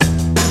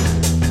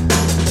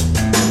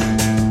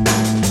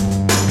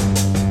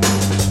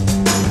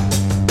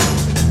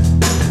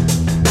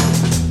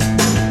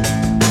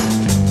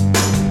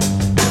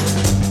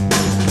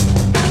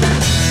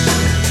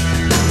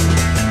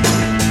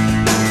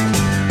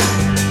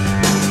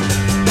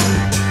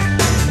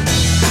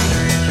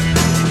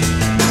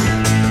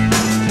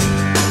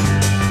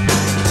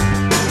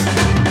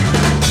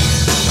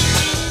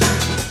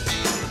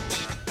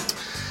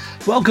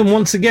Welcome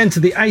once again to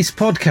the ACE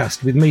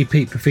podcast with me,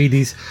 Pete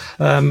Perfides.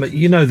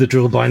 You know the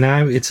drill by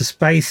now. It's a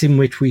space in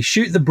which we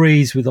shoot the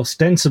breeze with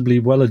ostensibly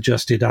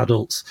well-adjusted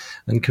adults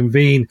and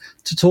convene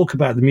to talk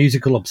about the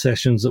musical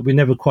obsessions that we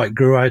never quite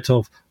grew out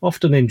of,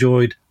 often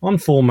enjoyed on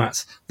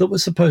formats that were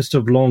supposed to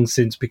have long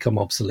since become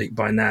obsolete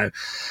by now.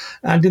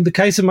 And in the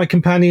case of my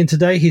companion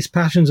today, his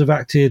passions have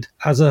acted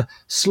as a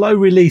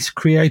slow-release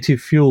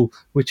creative fuel,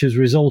 which has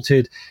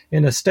resulted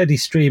in a steady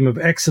stream of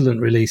excellent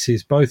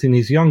releases, both in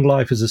his young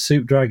life as a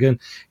soup dragon,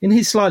 in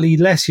his slightly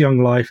less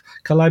young life,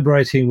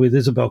 collaborating with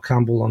Isabel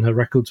Campbell on her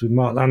records with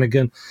Mark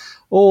Lanigan,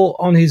 or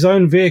on his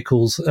own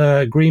vehicles,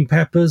 Green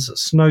Peppers,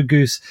 Snow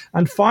Goose,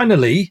 and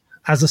finally,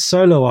 as a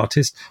solo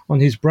artist, on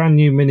his brand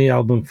new mini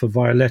album for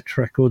Violet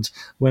Records,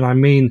 When I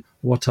Mean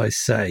What I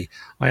Say.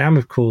 I am,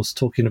 of course,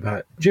 talking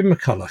about Jim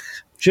McCulloch.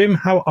 Jim,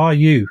 how are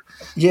you?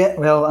 Yeah,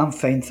 well, I'm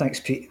fine.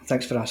 Thanks, Pete.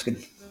 Thanks for asking.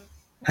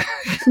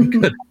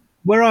 Good.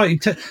 Where are you?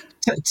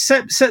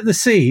 Set the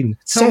scene.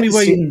 Tell me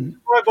where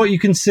what you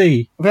can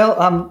see. Well,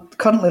 I'm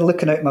currently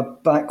looking out my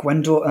back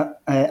window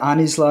at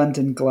Annie's Land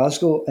in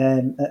Glasgow.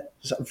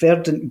 It's a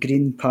verdant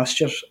green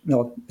pastures.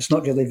 No, it's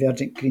not really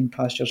verdant green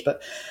pastures,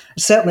 but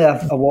it's certainly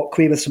a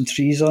walkway with some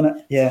trees on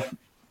it. Yeah,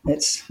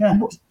 it's. Yeah.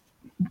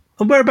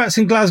 And whereabouts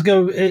in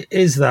Glasgow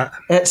is that?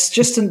 It's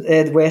just in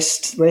the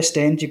West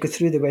End. You go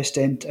through the West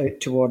End out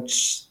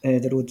towards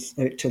the road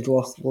out to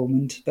Loch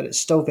Lomond, but it's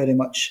still very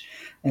much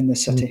in the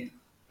city.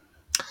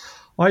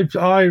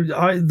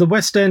 The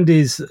West End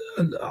is.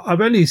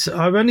 I've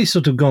only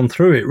sort of gone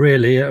through it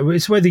really.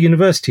 It's where the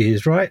university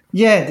is, right?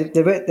 Yeah,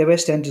 the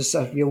West End is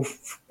a real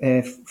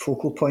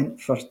focal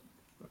point for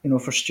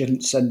for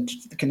students and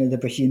kind of the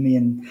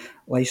bohemian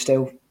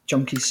lifestyle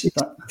junkies,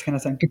 that kind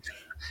of thing.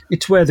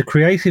 It's where the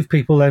creative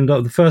people end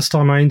up. The first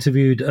time I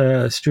interviewed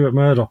Stuart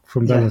Murdoch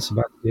from Bell and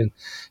Sebastian,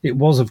 it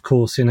was, of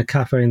course, in a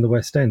cafe in the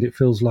West End. It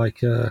feels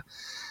like.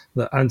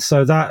 And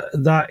so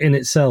that in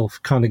itself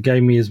kind of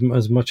gave me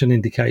as much an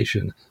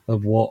indication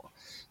of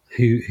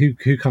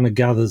who kind of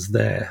gathers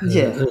there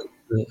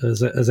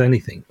as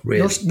anything,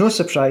 really. No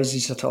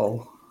surprises at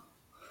all.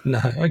 No,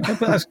 okay, but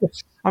that's good.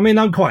 I mean,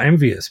 I'm quite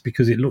envious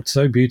because it looked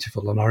so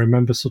beautiful, and I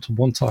remember sort of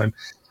one time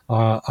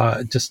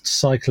just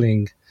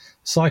cycling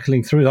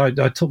through.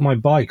 I took my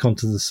bike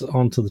onto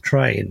the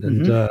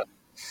train,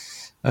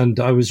 and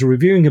I was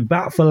reviewing a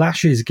Bat for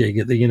Lashes gig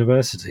at the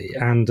university,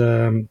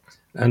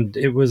 and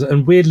it was,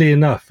 and weirdly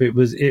enough,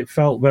 it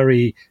felt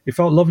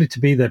lovely to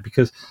be there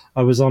because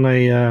I was on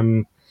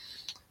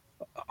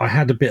I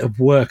had a bit of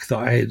work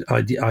that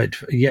I'd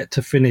yet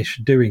to finish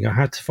doing. I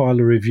had to file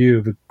a review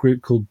of a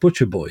group called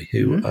Butcher Boy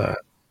who are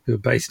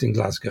based in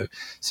Glasgow.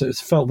 So it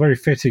felt very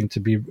fitting to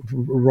be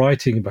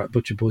writing about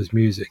Butcher Boy's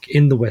music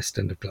in the West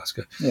End of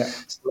Glasgow. Yeah,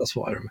 so that's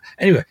what I remember.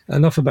 Anyway,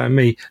 enough about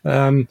me.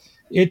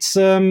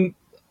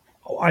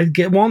 I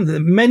get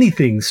many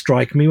things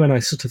strike me when I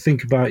sort of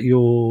think about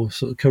your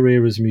sort of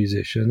career as a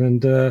musician,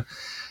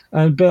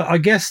 but I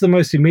guess the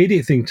most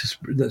immediate thing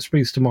that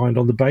springs to mind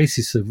on the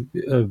basis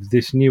of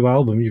this new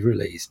album you've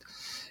released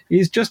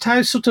is just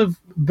how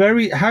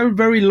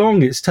very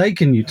long it's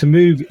taken you to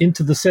move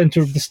into the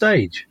centre of the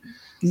stage.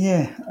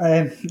 Yeah,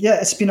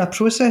 it's been a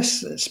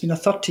process. It's been a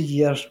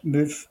 30-year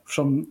move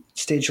from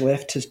stage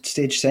left to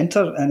stage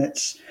centre, and it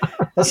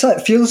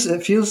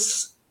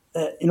feels.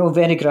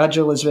 Very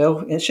gradual as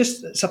well.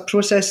 It's a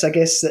process, I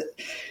guess, that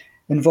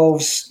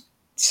involves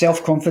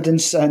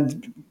self-confidence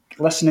and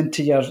listening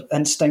to your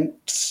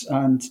instincts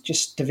and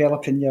just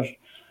developing your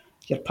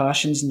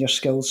passions and your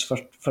skills for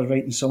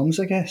writing songs,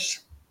 I guess.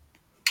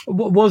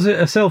 Was it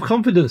a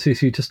self-confidence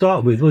issue to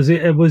start with? Was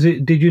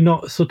it? Did you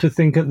not sort of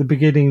think at the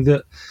beginning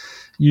that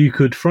you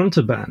could front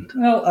a band?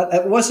 Well,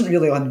 it wasn't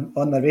really on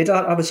my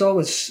radar. I was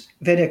always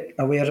very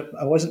aware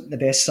I wasn't the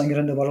best singer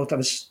in the world.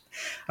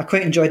 I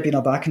quite enjoyed being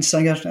a backing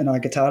singer and a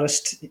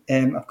guitarist.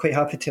 I'm quite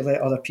happy to let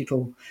other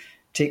people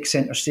take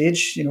centre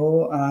stage,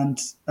 and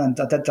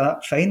I did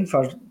that fine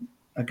for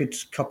a good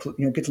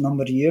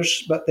number of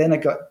years. But then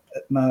I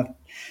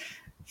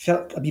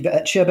felt a wee bit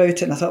itchy about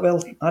it, and I thought,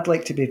 well, I'd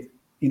like to be,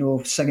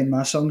 singing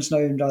my songs now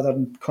rather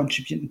than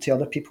contributing to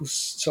other people's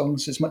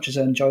songs as much as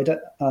I enjoyed it.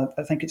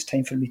 I think it's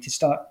time for me to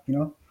start,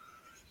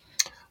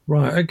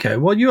 Right. Okay.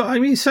 Well,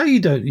 say you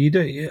don't.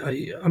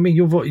 I mean,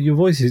 your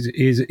voice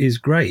is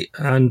great,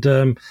 and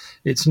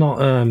it's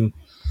not.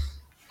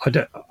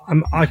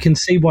 I can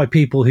see why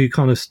people who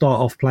kind of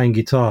start off playing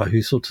guitar,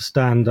 who sort of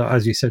stand,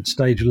 as you said,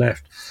 stage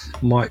left,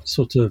 might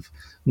sort of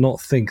not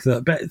think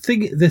that. But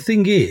the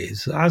thing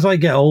is, as I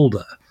get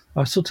older,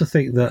 I sort of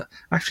think that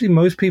actually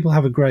most people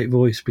have a great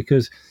voice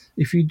because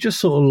if you just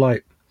sort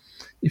of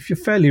if you're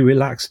fairly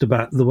relaxed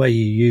about the way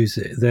you use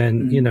it,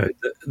 then,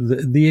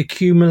 the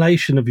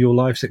accumulation of your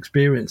life's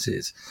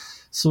experiences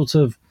sort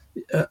of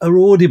are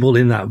audible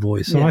in that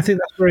voice. And I think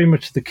that's very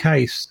much the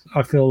case,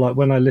 I feel like,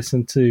 when I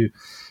listen to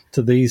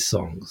these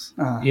songs.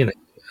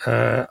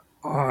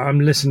 I'm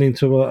listening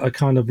to a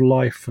kind of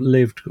life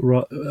lived,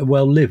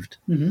 well lived.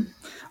 Mm-hmm.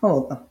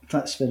 Oh,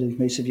 that's very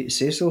nice of you to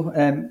say so.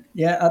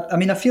 I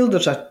mean, I feel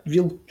there's a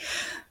real...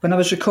 When I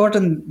was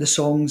recording the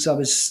songs,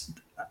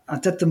 I I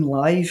did them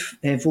live,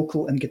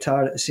 vocal and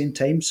guitar at the same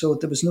time. So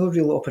there was no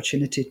real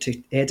opportunity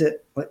to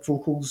edit like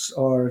vocals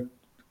or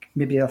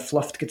maybe a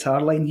fluffed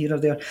guitar line here or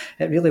there.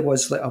 It really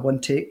was like a one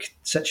take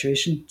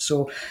situation.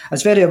 So I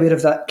was very aware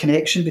of that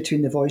connection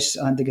between the voice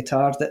and the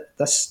guitar, that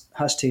this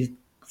has to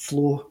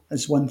flow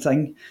as one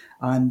thing.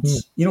 And,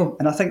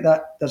 and I think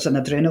that there's an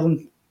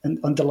adrenaline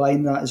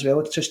underlying that as well.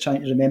 It's just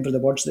trying to remember the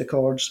words of the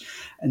chords,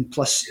 and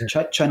plus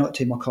try not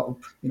to muck up,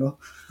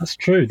 That's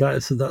true.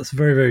 That's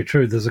very, very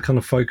true. There's a kind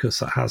of focus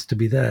that has to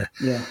be there.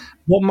 Yeah.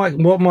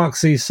 What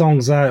marks these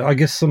songs out? I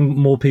guess some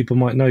more people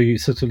might know you,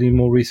 certainly in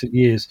more recent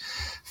years,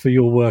 for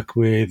your work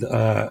with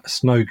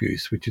Snow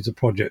Goose, which is a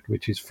project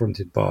which is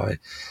fronted by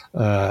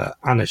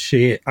Anna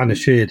Sheard. Anna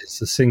Sheard is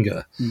the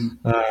singer.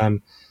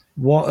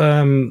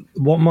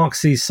 What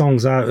marks these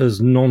songs out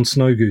as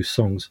non-Snow Goose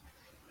songs?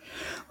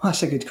 Well,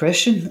 that's a good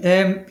question.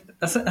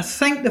 I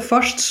think the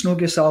first Snow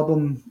Goose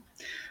album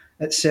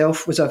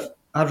itself was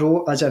I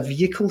wrote as a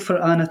vehicle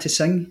for Anna to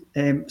sing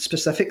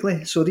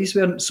specifically. So these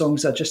weren't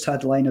songs I just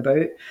had lying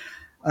about.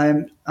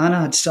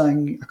 Anna had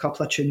sang a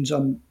couple of tunes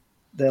on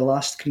the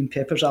last Green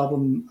Peppers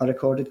album I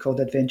recorded called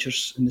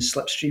Adventures in the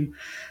Slipstream,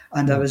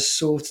 and I was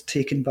so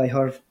taken by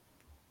her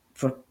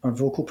for her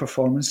vocal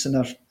performance and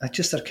her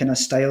kind of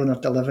style and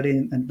her delivery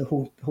and the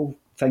whole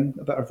thing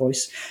about her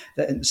voice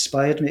that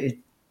inspired me to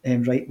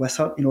write with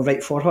her,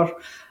 write for her.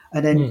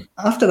 And then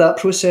after that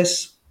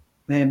process,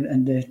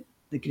 and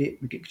we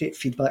get great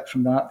feedback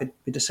from that,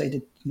 we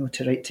decided,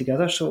 to write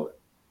together. So,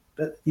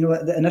 but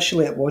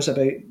initially it was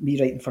about me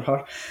writing for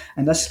her,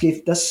 and this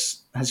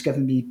has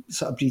given me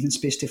sort of breathing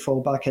space to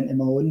fall back into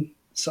my own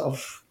sort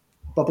of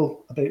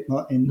bubble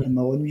about in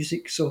my own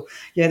music. So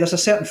yeah, there's a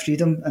certain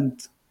freedom,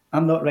 and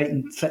I'm not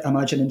writing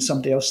imagining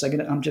somebody else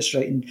singing it. I'm just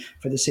writing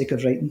for the sake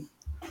of writing.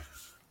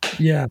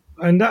 Yeah,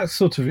 and that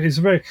sort of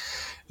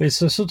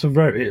it's a sort of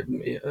very,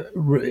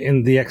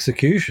 in the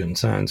execution,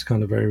 sounds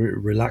kind of very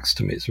relaxed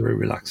to me. It's very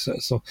relaxed.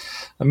 So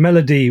a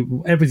melody,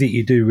 everything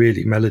you do,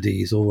 really,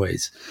 melody is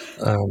always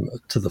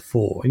to the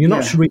fore. And you're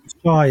not really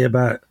shy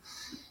about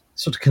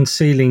sort of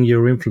concealing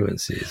your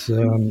influences.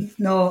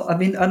 No, I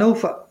mean, I know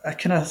what I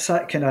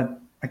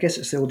I guess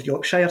it's the old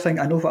Yorkshire thing.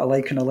 I know what I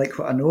like and I like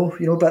what I know,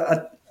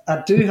 but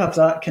I do have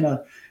that kind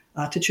of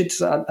attitude.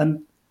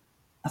 And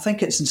I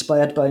think it's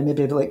inspired by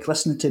maybe like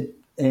listening to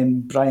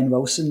Brian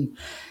Wilson.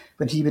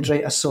 When he would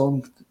write a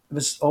song, it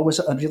was always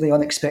a really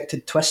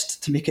unexpected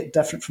twist to make it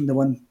different from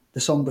the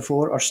song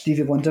before. Or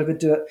Stevie Wonder would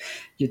do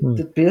it.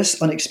 There'd be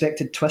this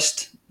unexpected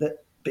twist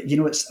but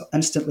it's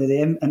instantly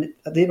them, and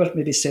they were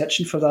maybe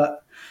searching for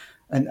that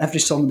in every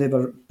song they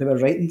were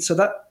writing. So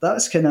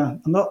that's kind of,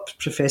 I'm not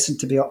professing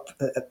to be up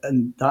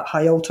in that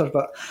high altar,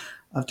 but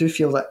I do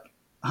feel that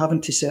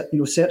having to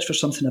search for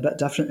something a bit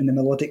different in the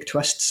melodic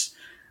twists,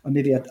 or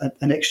maybe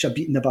an extra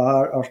beat in the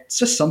bar, or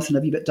just something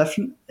a wee bit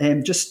different,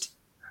 just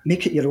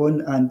make it your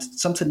own and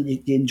something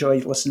you enjoy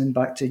listening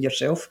back to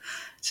yourself.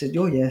 Say,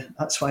 oh yeah,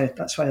 that's why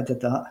I did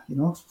that.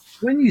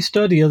 When you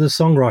study other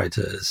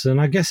songwriters,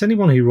 and I guess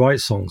anyone who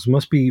writes songs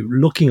must be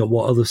looking at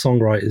what other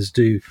songwriters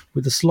do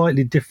with a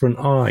slightly different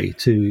eye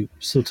to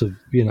sort of,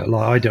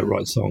 like I don't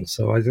write songs,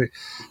 so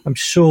I'm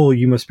sure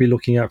you must be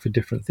looking out for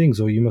different things,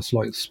 or you must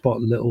like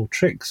spot little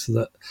tricks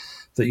that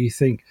you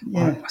think,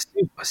 I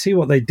see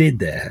what they did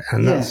there,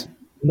 and that's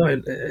no.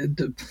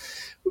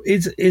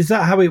 Is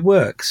that how it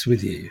works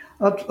with you?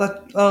 I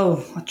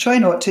try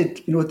not to.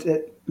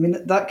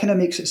 That kind of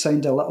makes it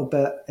sound a little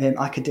bit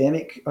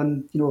academic,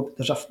 and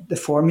there's the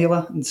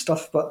formula and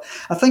stuff. But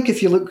I think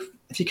if you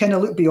kind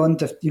of look beyond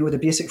the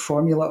basic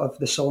formula of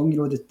the song,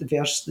 the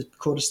verse, the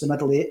chorus, the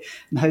middle eight,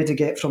 and how to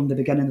get from the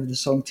beginning of the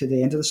song to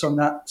the end of the song,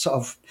 that sort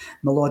of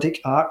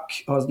melodic arc,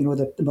 or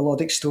the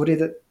melodic story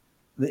that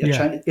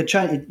you're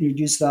trying to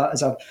use that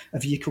as a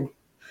vehicle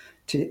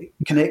to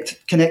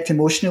connect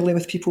emotionally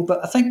with people.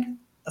 But I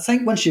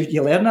think once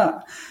you learn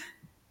that,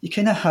 you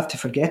kind of have to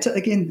forget it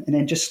again and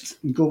then just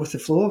go with the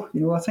flow.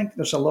 I think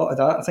there's a lot of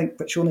that. I think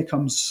which only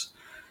comes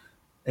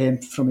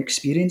from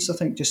experience. I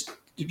think just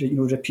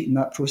repeating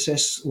that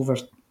process over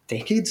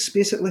decades,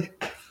 basically.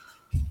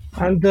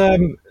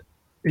 And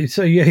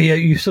so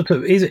you sort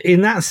of, is in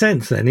that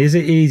sense then, is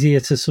it easier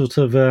to sort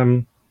of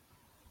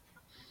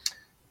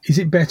is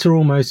it better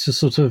almost to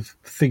sort of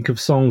think of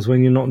songs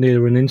when you're not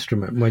near an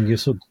instrument, when you're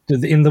sort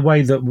of in the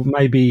way that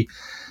maybe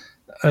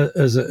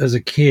as a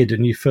kid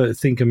and you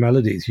think of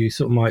melodies, you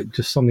sort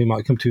of something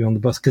might come to you on the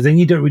bus, because then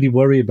you don't really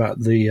worry about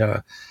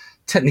the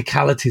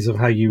technicalities of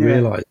how you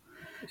realise.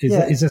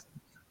 There's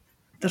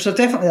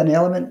definitely an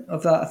element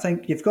of that. I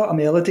think you've got a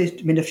melody.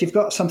 I mean, if you've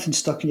got something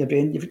stuck in your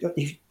brain,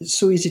 it's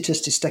so easy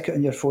just to stick it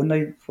on your phone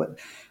now,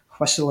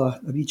 whistle a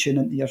wee tune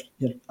into your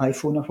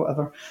iPhone or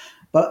whatever.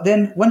 But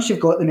then once you've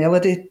got the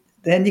melody,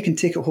 then you can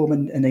take it home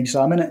and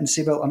examine it and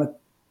say, well, am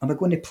I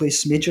going to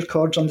place major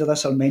chords under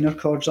this or minor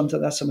chords under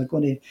this?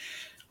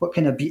 What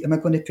kind of beat am I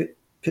going to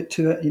put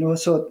to it?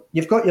 So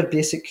you've got your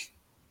basic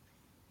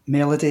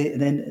melody,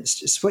 and then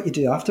it's what you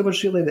do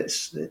afterwards really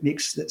that's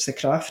the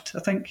craft,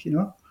 I think.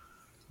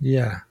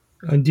 Yeah.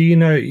 And do you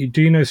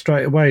know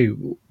straight away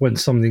when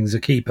something's a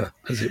keeper,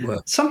 as it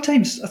were?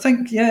 Sometimes I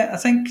think, yeah,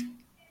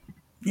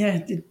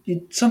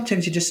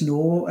 sometimes you just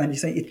know, and you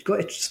think you've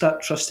got to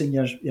start trusting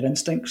your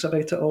instincts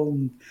about it all.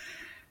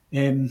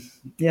 And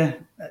yeah,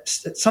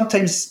 it's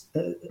sometimes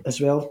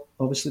as well.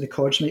 Obviously, the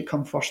chords might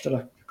come first, or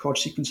a chord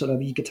sequence, or a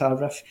wee guitar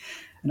riff,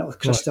 and it'll Right.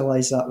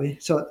 crystallise that way.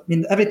 So I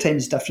mean, every time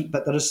is different,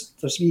 but there's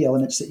wee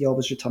elements that you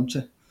always return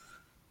to.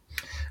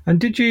 And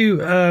did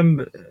you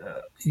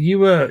you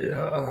were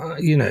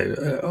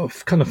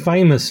kind of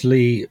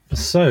famously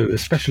so,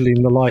 especially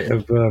in the light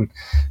of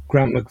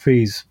Grant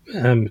McPhee's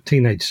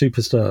Teenage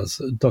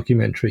Superstars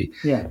documentary.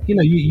 Yeah.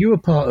 You were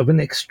part of an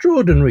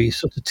extraordinary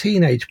sort of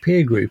teenage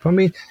peer group. I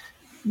mean,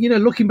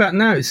 looking back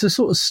now, it's the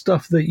sort of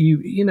stuff that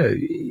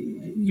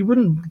you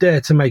wouldn't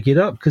dare to make it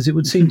up, because it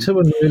would seem too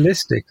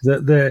unrealistic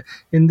that they're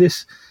in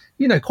this,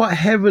 quite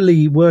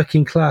heavily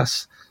working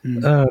class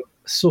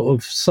sort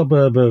of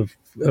suburb of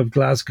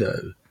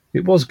Glasgow.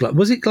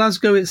 Was it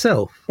Glasgow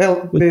itself?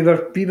 Well, we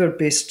were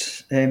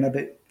based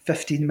about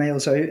 15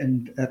 miles out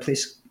in a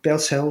place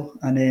Bellshill,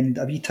 and then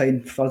a wee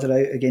town further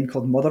out again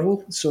called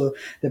Motherwell. So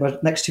they were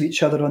next to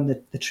each other on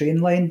the train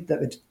line that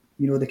would,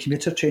 the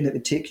commuter train that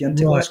would take you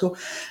into Right. Glasgow,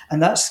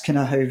 and that's kind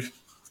of how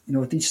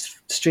these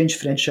strange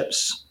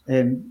friendships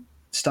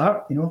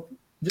start.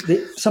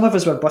 Some of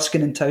us were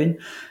busking in town,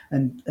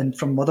 and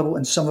from Motherwell,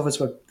 and some of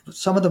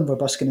them were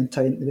busking in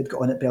town. They would get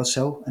on at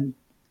Bellshill, and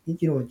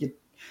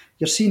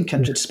you're seeing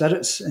kindred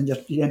spirits, and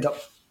you end up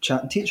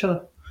chatting to each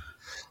other.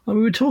 And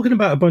we were talking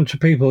about a bunch of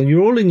people, and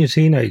you're all in your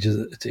teenage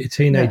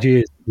Yeah.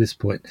 years at this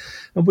point,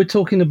 and we're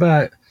talking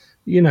about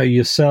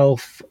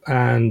yourself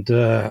and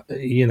the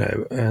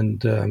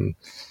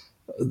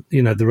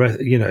rest,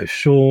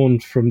 Sean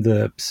from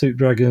the Suit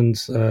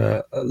Dragons,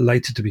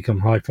 later to become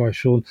Hi-Fi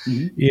Sean,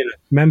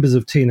 members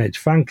of Teenage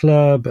Fan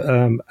Club,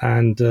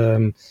 and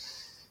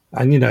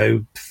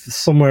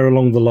somewhere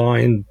along the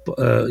line,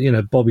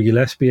 Bobby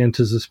Gillespie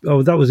enters us.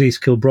 Oh, that was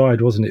East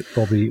Kilbride, wasn't it?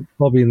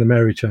 Bobby and the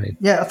Mary Chain.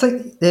 Yeah, I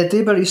think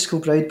they were East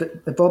Kilbride,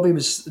 but Bobby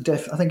was I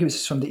think he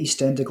was from the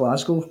East End of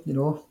Glasgow.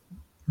 But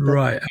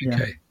Right. yeah,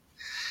 Okay.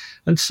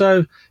 And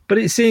so, but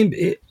it seemed,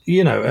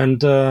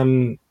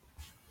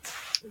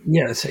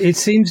 yes, it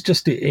seems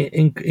just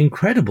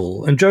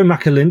incredible. And Joe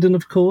McAlinden,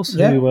 of course,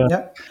 yeah, who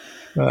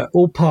yeah.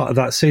 all part of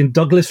that scene.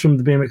 Douglas from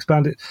the BMX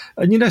Bandit,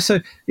 and so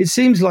it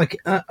seems like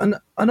an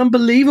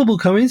unbelievable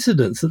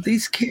coincidence that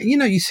these kids.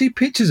 You see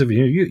pictures of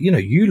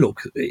you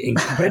look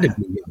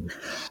incredibly young.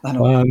 I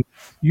know.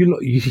 You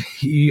look.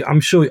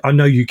 I'm sure. I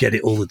know you get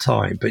it all the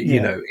time, but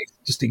Yeah. it's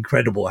just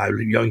incredible how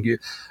young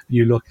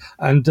you look.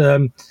 And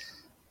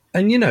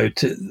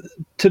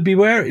to be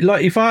wary,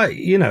 like if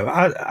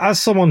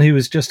as someone who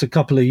was just a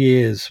couple of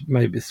years,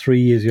 maybe 3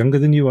 years younger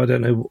than you, I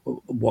don't know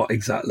what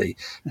exactly,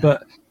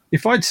 but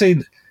if I'd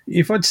seen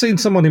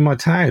someone in my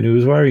town who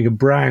was wearing a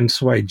brown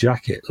suede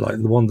jacket like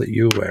the one that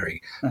you were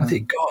wearing, I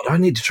think, God, I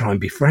need to try and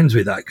be friends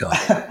with that guy.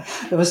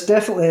 There was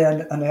definitely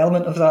an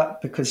element of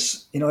that,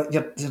 because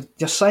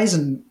you're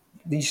sizing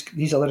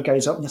these other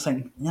guys up, and you're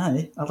thinking, yeah,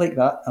 I like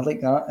that,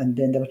 and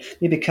then they were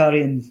maybe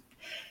carrying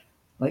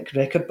like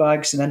record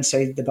bags, and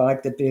inside the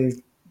bag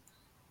they'd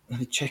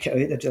check it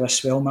out. They'd do a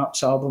Swell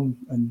Maps album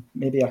and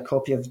maybe a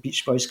copy of the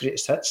Beach Boys'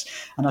 greatest hits.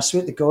 And I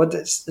swear to God,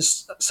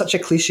 it's such a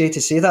cliche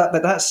to say that,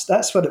 but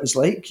that's what it was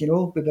like. We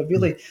were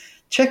really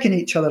checking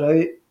each other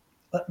out.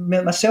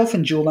 Myself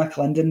and Joe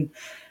McLinden,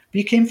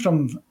 we came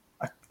from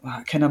a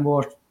kind of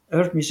more.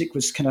 Our music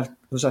was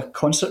a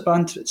concert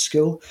band at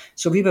school,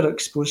 so we were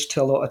exposed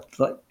to a lot of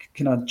like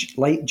kind of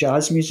light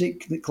jazz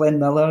music, like Glenn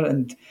Miller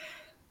and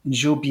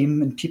Joe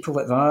Beam and people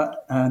like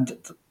that, and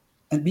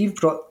we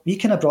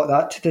kind of brought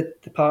that to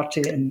the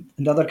party, and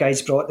other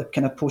guys brought the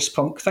kind of post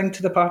punk thing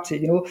to the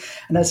party,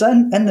 and it's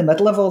in the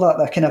middle of all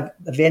that kind of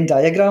Venn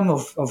diagram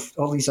of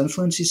all these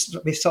influences.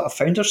 We sort of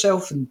found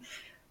ourselves, and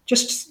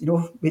just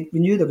we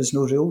knew there was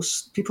no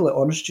rules. People at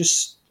Orange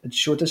Juice had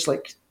showed us,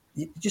 like,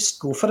 you just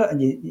go for it,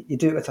 and you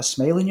do it with a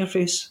smile on your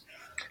face.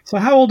 So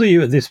how old are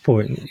you at this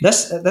point?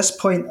 At this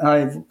point,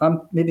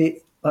 I'm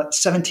maybe at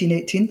 17,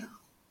 18.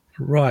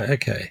 Right.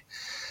 Okay.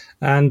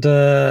 And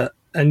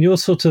you're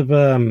sort of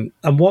and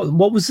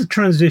what was the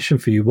transition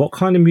for you? What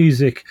kind of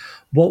music?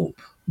 What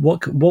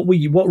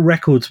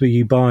records were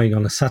you buying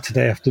on a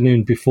Saturday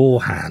afternoon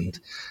beforehand,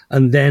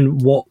 and then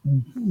what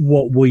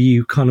were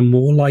you kind of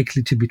more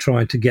likely to be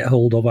trying to get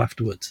hold of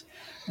afterwards?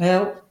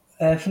 Well,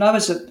 when I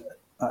was at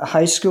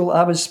high school,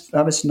 I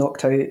was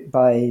knocked out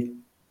by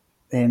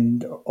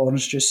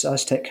Orange Juice,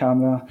 Aztec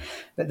Camera,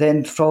 but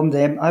then from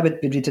them I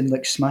would be reading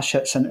like smash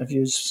hits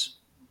interviews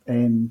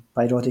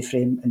by Roddy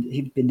Frame, and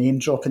he'd be name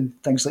dropping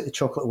things like the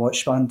Chocolate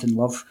Watch Band and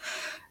Love,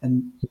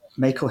 and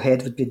Michael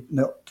Head would be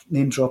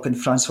name dropping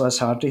Francoise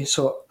Hardy.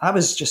 So I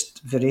was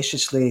just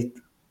voraciously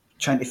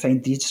trying to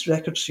find these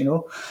records,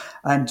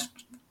 and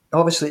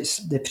obviously it's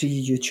the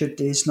pre-YouTube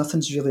days.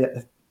 Nothing's really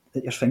at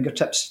your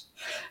fingertips,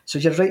 so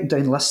you're writing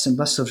down lists and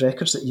lists of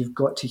records that you've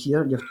got to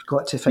hear, you've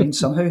got to find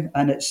somehow,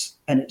 and it's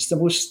the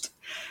most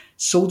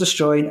soul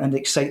destroying and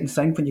exciting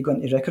thing when you go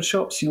into record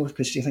shops,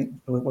 because you think,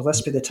 will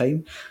this be the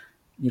time?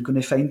 you're going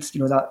to find,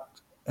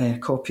 that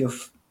copy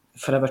of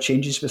Forever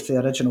Changes with the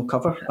original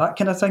cover, that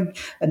kind of thing.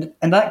 And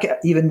that got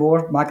even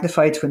more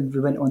magnified when we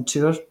went on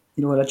tour,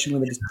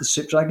 originally with the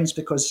Soup Dragons,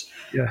 because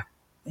Yeah.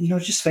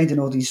 just finding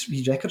all these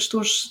wee record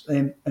stores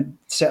in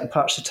certain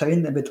parts of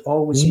town, they would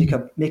always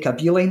Mm. make a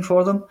beeline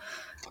for them,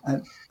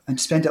 and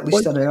spend at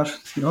least Well, an hour,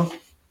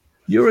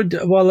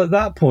 well, at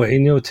that point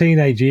in your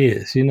teenage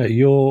years,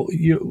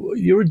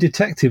 you're a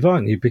detective,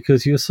 aren't you?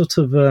 Because you're sort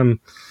of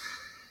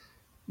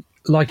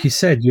like you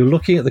said, you're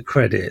looking at the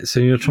credits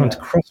and you're trying to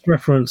Yeah,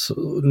 cross-reference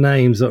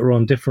names that are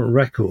on different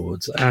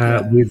records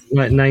yeah, with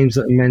names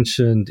that are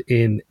mentioned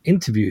in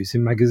interviews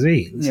in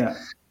magazines. yeah,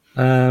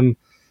 Um,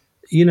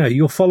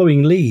 you're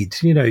following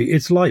leads.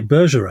 It's like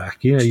Bergerac.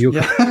 You're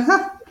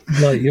yeah,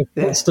 like you're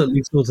yeah.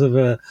 constantly sort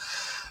of.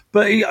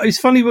 But it's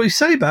funny what you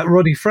say about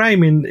Roddy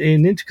Frame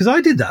in because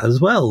I did that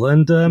as well.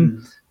 And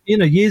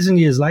years and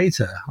years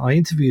later, I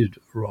interviewed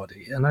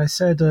Roddy and I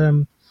said,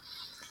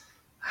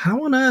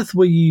 "How on earth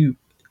were you?"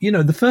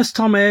 The first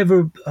time I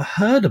ever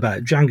heard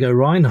about Django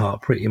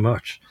Reinhardt, pretty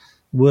much,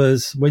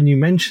 was when you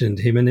mentioned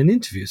him in an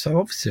interview. So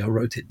obviously, I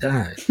wrote it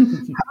down. How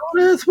on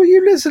earth were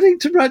you listening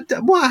to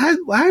what?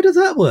 How does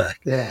that work?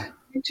 Yeah.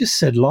 He just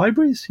said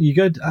libraries. You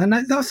go, and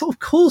I thought, of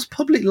course,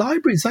 public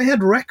libraries. They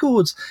had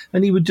records,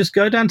 and he would just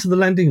go down to the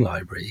lending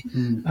library,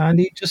 and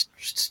he'd just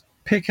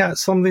pick out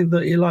something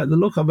that he liked the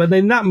look of. And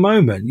in that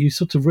moment, you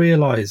sort of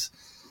realise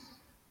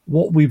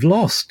what we've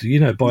lost,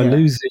 by Yeah.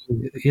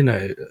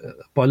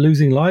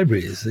 losing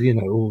libraries,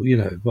 or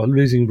by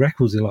losing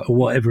records, or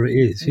whatever it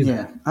is.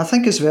 Yeah. I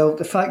think as well,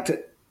 the fact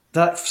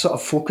that sort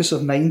of focus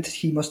of mind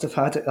he must have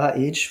had at that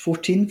age,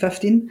 14,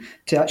 15,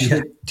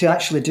 Yeah. to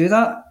actually do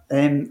that,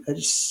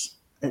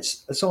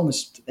 it's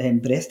almost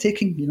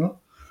breathtaking,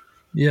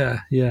 Yeah,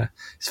 yeah.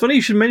 It's funny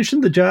you should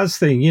mention the jazz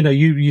thing.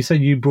 You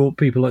said you brought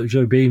people like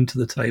Joe Beam to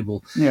the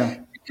table Yeah.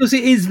 because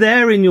it is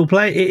there in your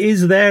play. It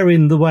is there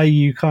in the way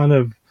you kind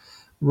of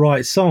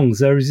write songs.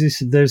 There's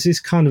this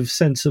kind of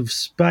sense of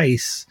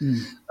space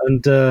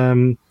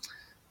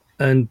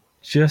and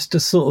just a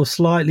sort of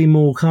slightly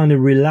more kind of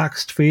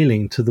relaxed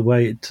feeling to the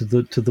way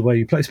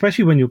you play,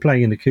 especially when you're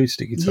playing an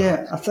acoustic guitar.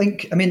 Yeah,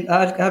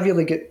 I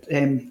really get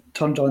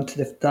turned on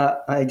to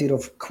that idea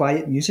of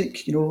quiet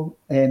music,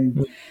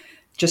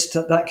 just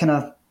that kind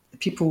of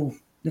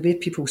the way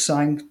people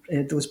sang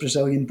those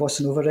Brazilian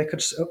bossa nova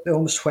records, they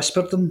almost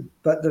whispered them,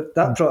 but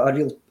that brought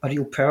a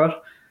real power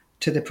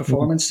to the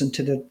performance and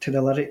to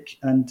the lyric,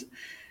 and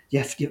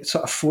it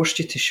sort of forced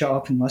you to shut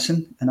up and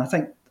listen. And I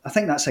think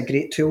that's a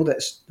great tool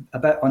that's a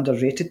bit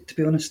underrated, to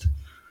be honest.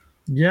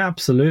 Yeah,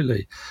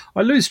 absolutely.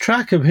 I lose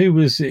track of who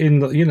was in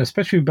the,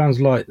 especially with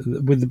bands like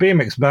with the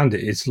BMX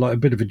Bandit. It's like a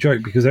bit of a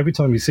joke because every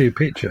time you see a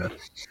picture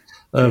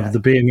of the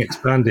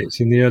BMX Bandits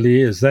in the early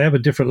years, they have a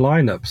different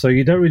lineup. So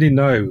you don't really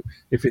know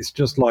if it's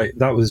just like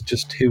that was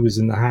just who was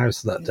in the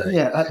house that day.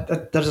 Yeah,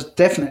 there's a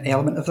definite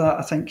element of that,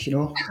 I think, it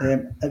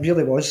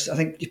really was. I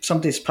think if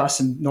somebody's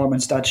passing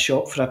Norman's dad's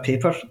shop for a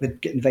paper,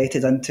 would get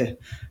invited in to,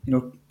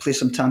 play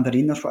some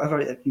tambourine or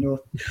whatever,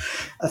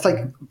 I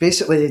think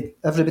basically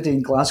everybody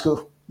in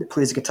Glasgow that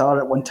plays guitar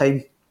at one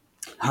time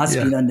has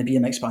been in the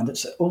BMX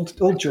Bandits. Old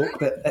joke,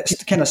 but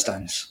it kind of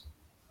stands.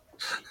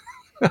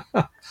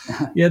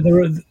 Yeah,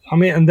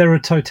 and they're a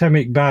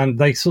totemic band.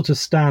 They sort of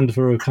stand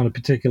for a kind of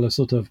particular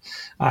sort of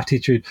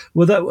attitude.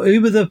 Can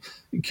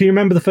you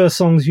remember the first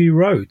songs you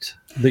wrote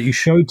that you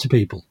showed to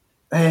people?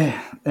 As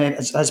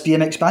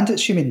BMX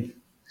Bandits, you mean?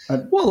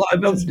 Well,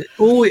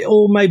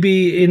 or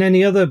maybe in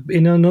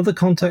another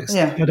context.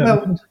 Yeah, I don't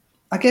know.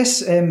 I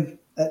guess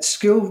at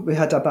school we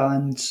had a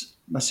band,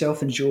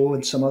 myself and Joe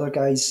and some other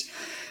guys,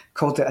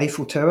 called the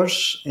Eiffel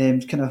Towers,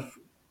 kind of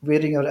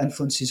wearing our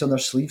influences on our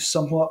sleeves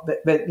somewhat.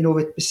 But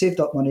we saved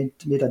up money,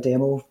 made a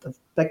demo.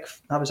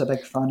 I was a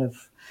big fan of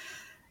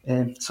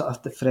sort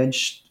of the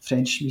French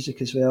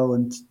music as well,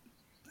 and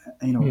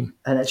and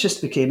it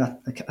just became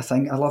a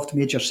thing. I loved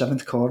major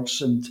seventh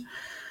chords and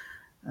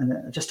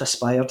I just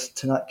aspired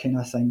to that kind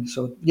of thing.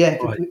 So yeah,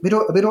 Right. we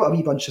wrote a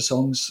wee bunch of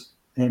songs,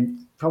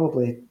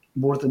 probably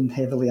more than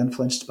heavily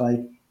influenced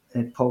by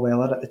Paul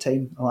Weller at the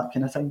time, all that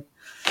kind of thing.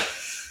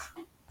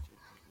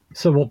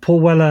 So what,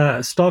 Paul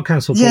Weller, Star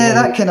Council? Paul Yeah,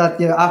 Weller. that kind of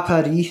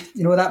Apari.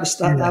 That was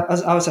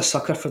that. I was a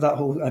sucker for that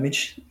whole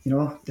image.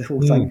 The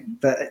whole thing.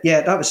 But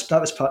yeah, that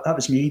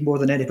was me more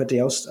than anybody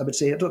else. I would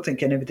say I don't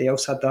think anybody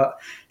else had that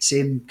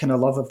same kind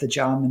of love of the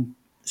jam and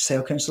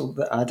Style Council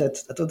that I did.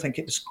 I don't think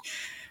it was.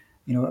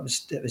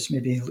 It was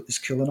maybe it was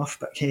cool enough,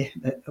 but hey,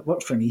 it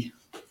worked for me.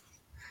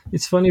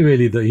 It's funny,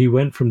 really, that he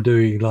went from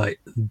doing like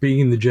being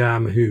in the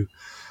Jam, who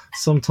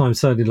sometimes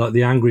sounded like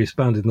the angriest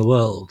band in the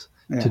world,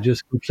 to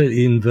just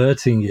completely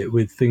inverting it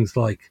with things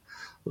like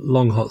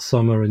Long Hot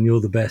Summer and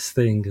You're the Best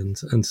Thing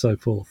and so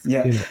forth.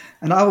 Yeah,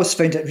 and I always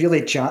found it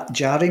really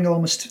jarring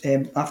almost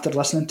after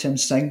listening to him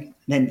sing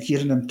and then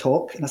hearing him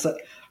talk, and I thought,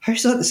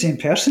 how's that the same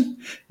person?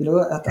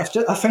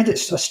 I find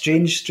it a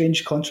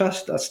strange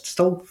contrast. I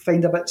still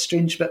find a bit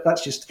strange, but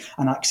that's just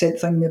an accent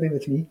thing maybe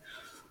with me.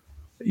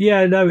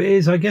 Yeah, no, it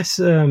is. I guess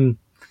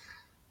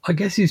I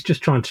guess he's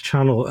just trying to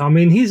channel. I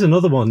mean, he's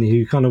another one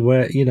who kind of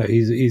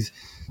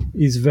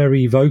he's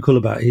very vocal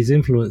about his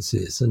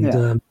influences,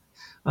 Yeah,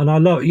 and I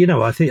love,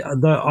 I think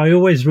that I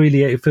always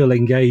really feel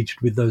engaged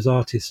with those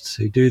artists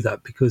who do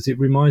that, because it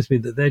reminds me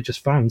that they're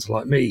just fans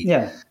like me.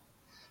 yeah,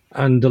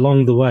 And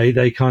along the way,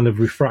 they kind of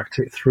refract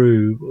it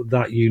through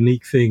that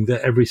unique thing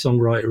that every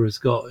songwriter has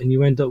got. And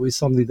you end up with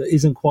something that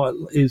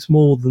is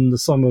more than the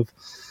sum of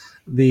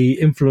the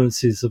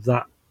influences of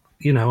that,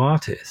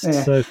 artist.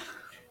 yeah. So,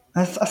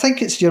 I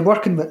think it's you're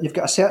working with, you've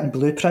got a certain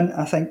blueprint,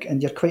 I think,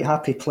 and you're quite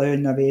happy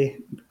ploughing away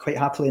quite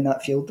happily in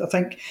that field. I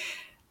think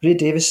Ray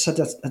Davies had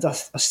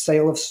a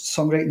style of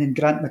songwriting, and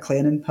Grant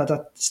McLennan had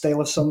a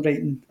style of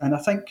songwriting, and I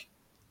think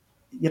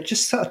you're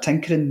just sort of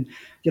tinkering,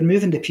 you're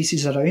moving the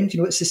pieces around.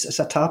 It's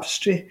a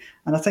tapestry,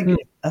 and I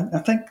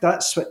think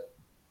that's what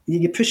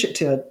you push it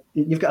to.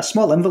 You've got a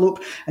small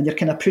envelope, and you're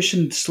kind of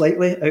pushing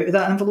slightly out of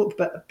that envelope,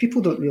 but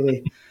people don't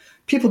really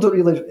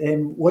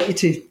want you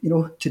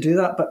to do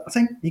that. But I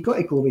think you got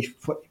to go with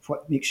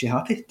what makes you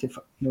happy to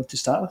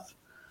start with.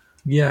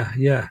 yeah,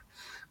 yeah.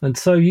 And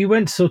so you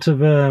went sort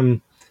of,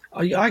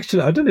 I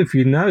don't know if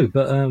you know,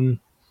 but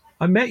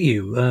I met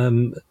you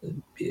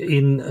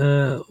in,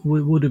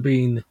 would have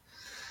been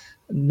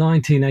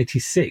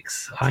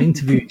 1986. I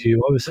interviewed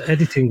you. I was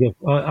editing.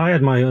 I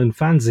had my own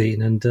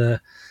fanzine, and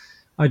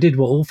I did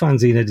what all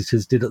fanzine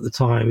editors did at the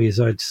time. Is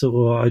I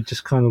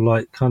just kind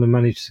of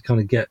managed to kind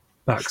of get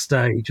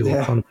backstage, or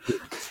Yeah, kind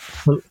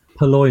of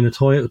purloin a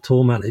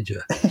tour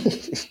manager,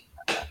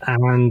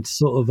 and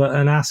sort of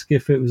and ask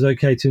if it was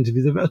okay to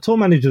interview them. A tour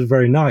manager was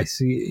very nice,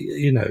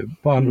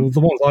 but the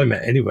ones I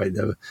met anyway,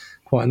 they were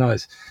quite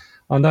nice.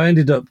 And I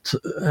ended up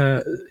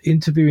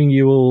interviewing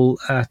you all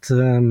at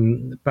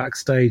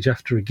backstage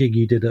after a gig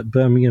you did at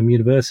Birmingham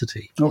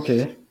University.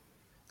 okay.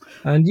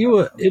 And you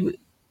were,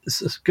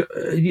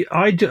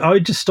 I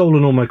just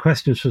stolen all my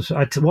questions from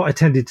what I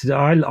tended to do.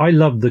 I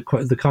loved the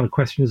kind of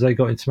questions they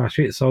got in Smash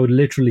Hits, so I would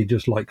literally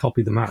just like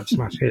copy them out of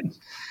Smash Hits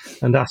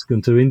and ask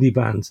them to indie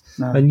bands.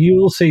 No. And you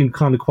all seemed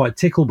kind of quite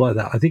tickled by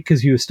that. I think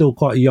because you were still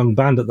quite a young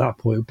band at that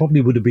point,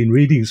 probably would have been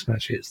reading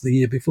Smash Hits the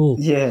year before.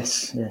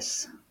 Yes,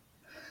 yes.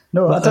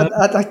 No, But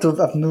I don't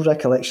have no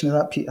recollection of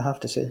that, Pete, I have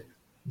to say.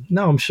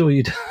 no, I'm sure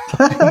you'd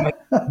be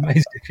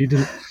amazed if you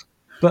didn't.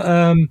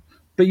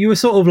 But you were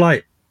sort of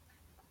like,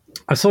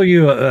 I saw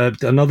you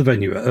at another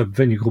venue, a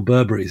venue called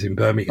Burberry's in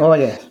Birmingham. Oh,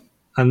 yeah.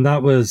 And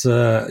that was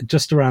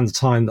just around the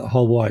time that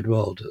Whole Wide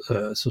World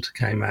sort of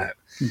came out.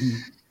 Mm-hmm.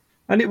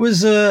 And it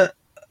was, I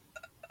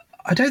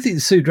don't think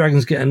the Sue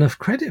Dragons get enough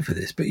credit for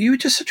this, but you were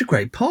just such a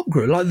great pop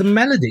group. Like the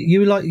melody,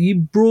 you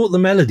brought the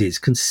melodies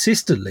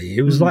consistently.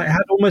 It was like, it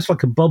had almost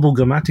like a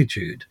bubblegum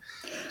attitude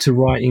to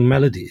writing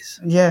melodies.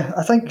 Yeah,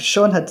 I think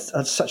Sean had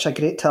such a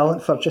great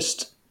talent for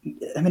just,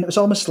 I mean, it was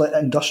almost like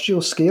an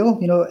industrial scale,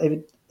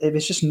 it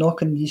was just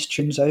knocking these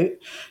tunes out,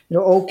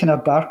 all kind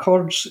of bar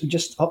chords,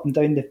 just up and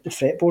down the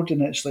fretboard,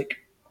 and it's like,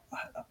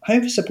 how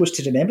am I supposed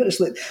to remember? It's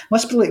like,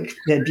 must be like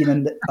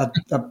being a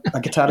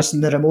guitarist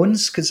in the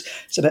Ramones, because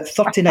it's about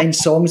 39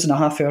 songs in a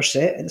half-hour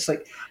set, and it's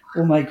like,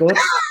 oh my God.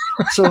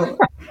 So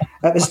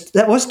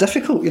it was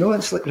difficult,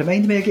 it's like,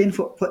 remind me again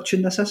what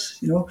tune this is,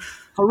 Oh,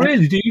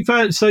 really?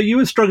 So you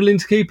were struggling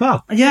to keep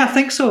up? Yeah, I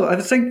think so. I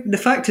think the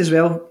fact as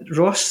well,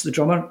 Ross, the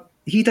drummer,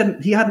 he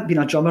hadn't been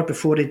a drummer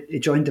before he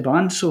joined the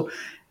band, so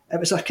it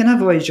was a kind of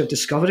voyage of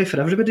discovery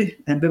for everybody,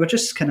 and we were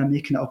just kind of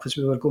making it up as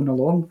we were going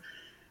along.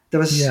 There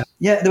was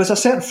a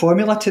certain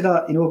formula to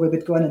that. We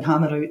would go in and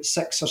hammer out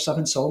 6 or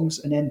 7 songs,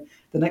 and then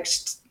the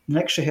next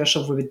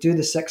rehearsal we would do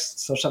the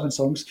 6 or 7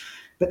 songs,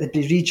 but they'd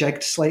be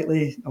rejigged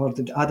slightly, or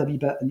they'd add a wee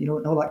bit, and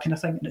and all that kind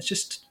of thing. And it's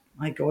just,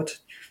 my God,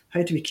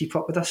 how do we keep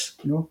up with this?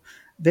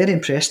 Very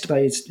impressed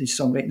by his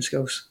songwriting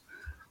skills.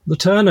 The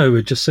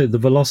turnover the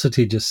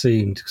velocity just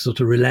seemed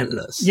sort of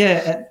relentless.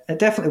 Yeah, it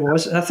definitely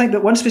was. And I think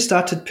that once we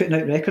started putting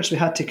out records, we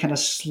had to kind of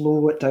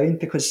slow it down,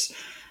 because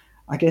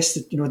I guess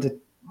the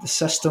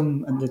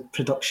system and the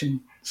production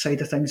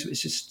side of things,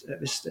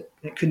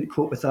 it couldn't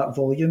cope with that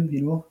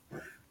volume.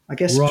 I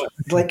guess Right.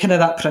 like kind of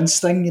that Prince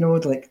thing,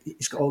 like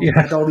he's got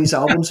had all these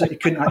albums that he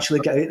couldn't actually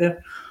get out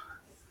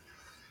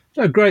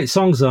there. Great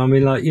songs though. I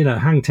mean, like,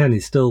 Hang 10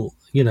 is still,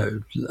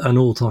 an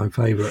all-time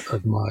favourite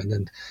of mine,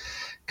 and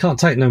Can't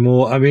Take No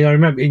More. I mean, I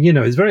remember,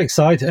 it's very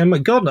exciting. And my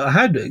God,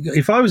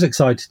 if I was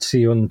excited to see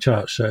you on the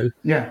chart show,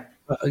 Yeah.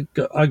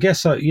 I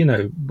guess,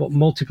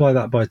 multiply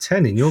that by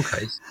 10 in your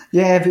case.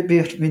 Yeah,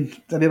 we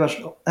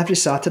were every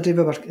Saturday.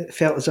 It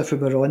felt as if we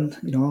were on.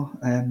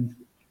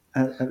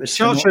 It was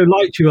Chart show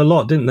liked you a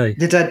lot, didn't they?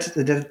 They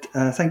did.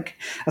 I think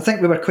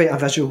we were quite a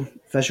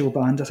visual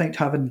band. I think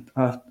having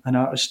an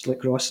artist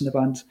like Ross in the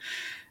band,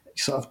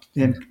 sort of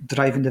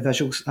driving the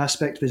visual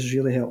aspect, was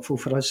really helpful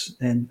for us.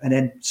 And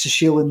then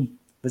Cecile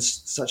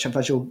was such a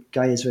visual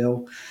guy as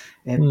well.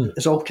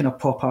 It's all kind of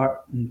pop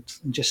art and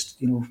just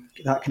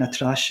that kind of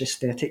trash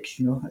aesthetic.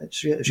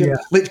 It's really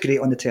looked great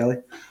on the telly.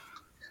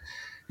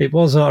 It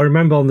was. I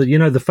remember on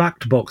the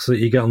fact box that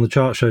you get on the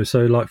chart show.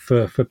 So like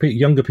for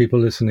younger people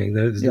listening,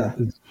 there's Yeah.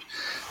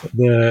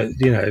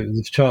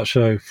 the chart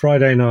show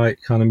Friday night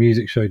kind of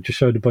music show just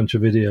showed a bunch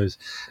of videos,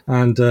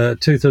 and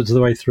 2/3 of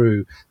the way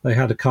through they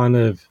had a kind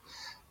of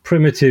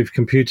primitive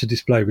computer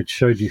display which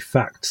showed you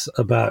facts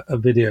about a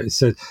video. It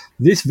said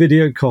this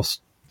video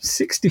cost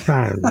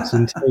 £60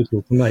 in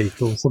total to make,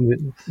 or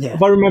something. Yeah.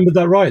 If I remember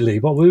that rightly,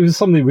 but it was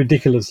something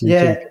ridiculously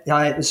cheap.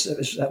 Yeah, it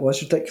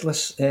was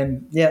ridiculous.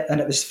 Yeah,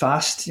 and it was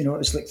fast. It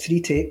was like 3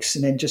 takes,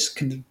 and then just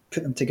kind of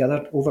put them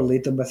together,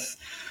 overlaid them with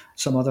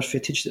some other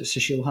footage that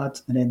Cecile had,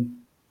 and then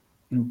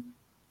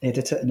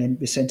edit it, and then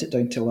we sent it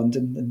down to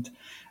London and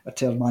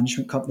to our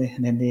management company,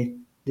 and then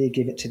they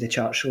gave it to the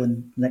chart show,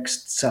 and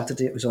next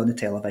Saturday it was on the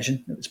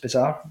television. It was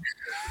bizarre.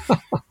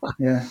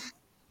 Yeah.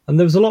 And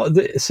there was a lot.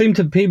 There seemed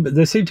to be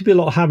a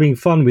lot of having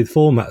fun with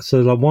formats. So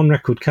like one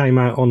record came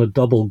out on a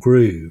double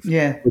groove.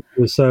 Yeah. Which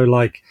was so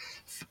like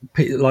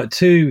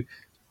two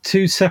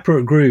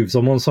separate grooves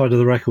on one side of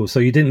the record, so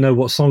you didn't know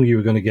what song you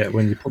were going to get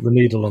when you put the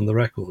needle on the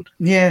record.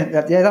 Yeah,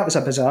 that was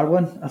a bizarre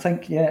one, I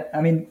think. Yeah,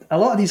 I mean, a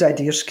lot of these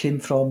ideas came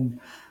from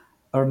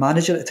our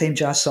manager at the time,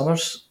 Jazz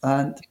Summers,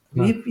 and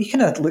we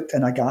kind of looked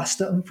and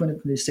aghast at him when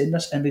he was saying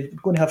this, and we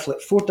were going to have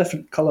like 4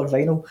 different colour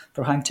vinyl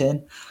for Hang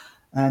 10,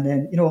 and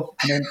then we're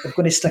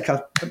going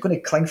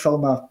to cling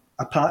film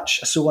a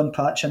patch, a sew-on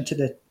patch into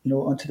the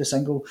onto the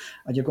single,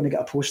 and you're going to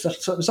get a poster.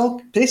 So it was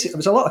all basically, it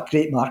was a lot of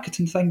great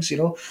marketing things,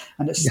 and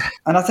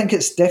and I think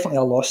it's definitely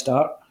a lost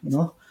art,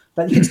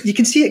 but you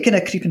can see it kind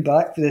of creeping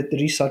back with the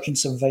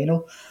resurgence of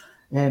vinyl.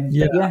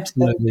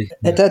 Absolutely.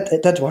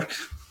 It did work.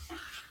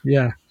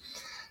 Yeah.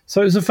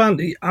 So it was a fun.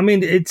 I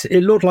mean, it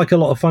looked like a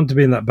lot of fun to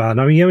be in that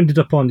band. I mean, you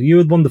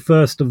were one of the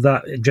first of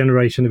that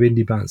generation of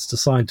indie bands to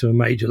sign to a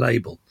major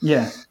label.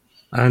 Yeah.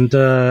 And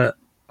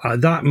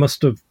that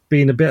must have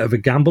been a bit of a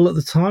gamble at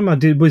the time. How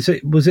did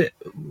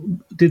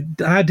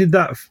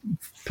that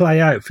play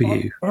out for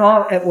you?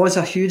 Well, it was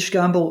a huge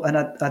gamble, and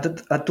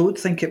I don't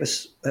think it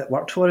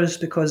worked for us,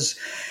 because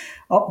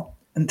up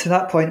until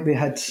that point we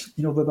had,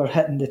 we were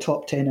hitting the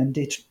top 10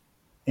 indie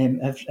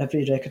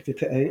every record we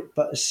put out.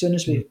 But as soon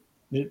as we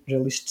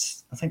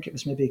released, I think it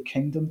was maybe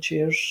Kingdom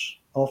Chairs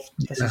of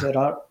This Is Our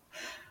Art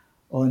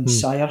on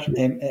Sire,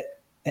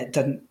 it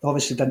didn't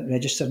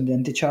register in the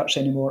indie charts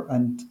anymore,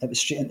 and it was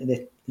straight into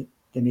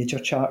the major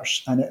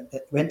charts, and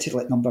it went to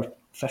like number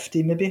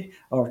 50 maybe,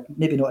 or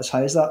maybe not as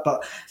high as that,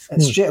 but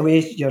straight away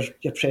your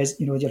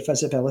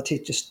visibility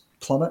just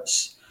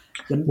plummets.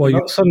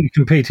 You're suddenly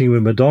competing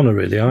with Madonna,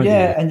 really, aren't you?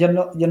 Yeah, and you're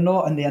not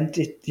in the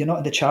indie, you're not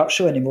in the chart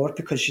show anymore,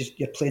 because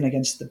you're playing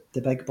against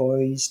the big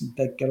boys and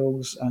big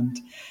girls, and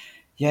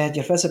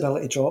your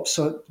visibility drops.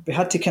 So we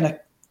had to kind of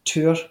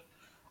tour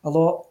a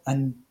lot,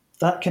 and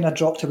that kind of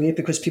dropped away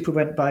because people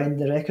weren't buying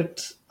the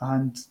record.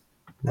 And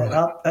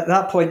at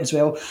that point as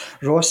well,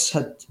 Ross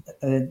had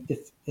the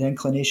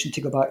inclination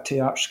to go back to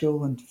art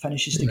school and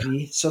finish his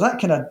degree. So that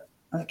kind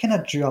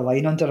of drew a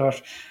line under our,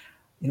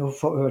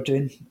 what we were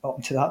doing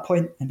up to that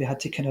point, and we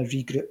had to kind of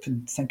regroup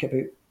and think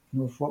about,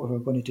 what we were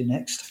going to do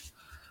next.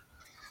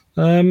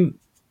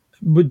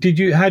 But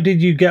how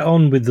did you get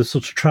on with the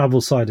sort of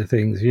travel side of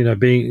things?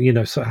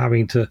 Being, sort of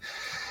having to,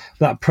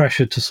 that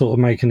pressure to sort of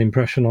make an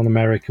impression on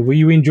America. Were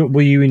you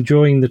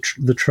enjoying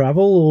the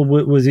travel,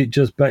 or was it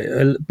just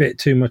a bit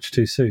too much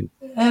too soon?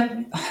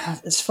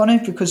 It's funny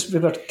because we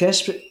were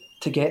desperate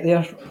to get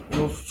there,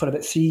 for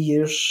about 3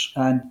 years,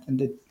 and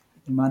the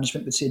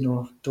management would say,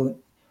 no, don't,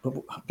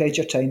 bide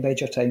your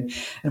time.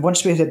 And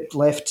once we had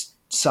left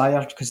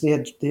Sire, because they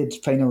had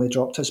finally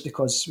dropped us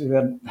because we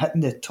weren't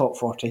hitting the top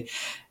 40,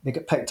 we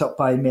got picked up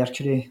by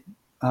Mercury,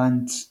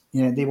 and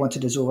they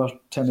wanted us over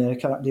to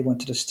America. They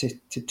wanted us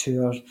to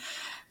tour.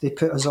 They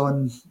put us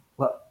on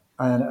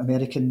an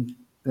American,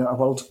 a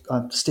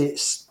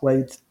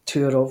stateswide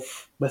tour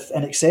with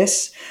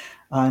INXS,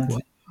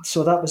 and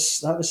so that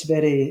was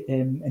very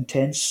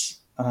intense.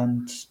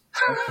 And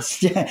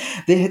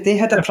they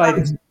had a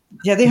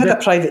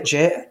private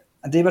jet,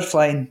 and they were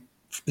flying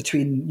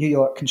between New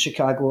York and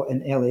Chicago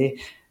and LA,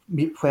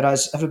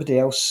 whereas everybody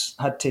else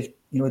had to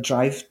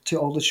drive to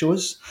all the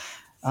shows,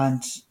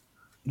 and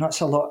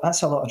that's a lot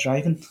of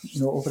driving,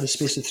 over the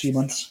space of 3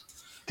 months.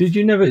 Did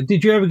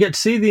you ever get to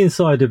see the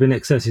inside of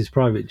INXS's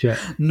private jet?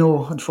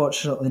 No,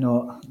 unfortunately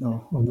not.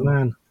 No. Oh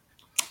man.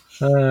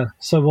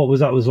 So what was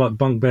that? Was like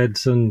bunk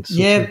beds and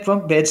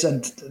bunk beds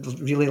and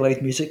really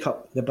loud music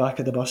up the back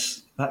of the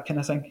bus, that kind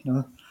of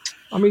thing.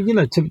 I mean,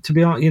 to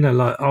be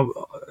like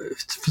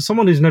for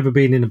someone who's never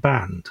been in a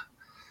band,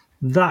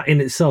 that in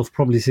itself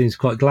probably seems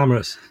quite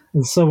glamorous.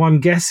 And so I'm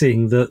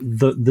guessing that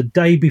the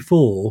day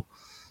before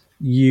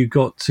you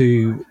got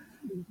to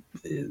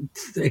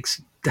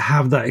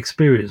have that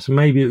experience,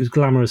 maybe it was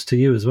glamorous to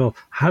you as well.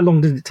 How long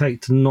did it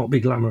take to not be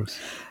glamorous?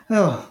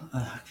 Oh,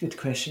 good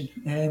question.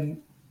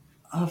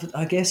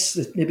 I guess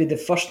that maybe the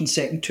first and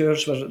second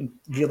tours were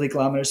really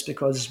glamorous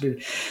because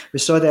we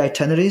saw the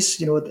itineraries,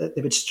 they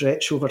would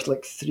stretch over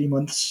like 3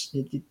 months.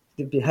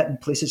 You'd be hitting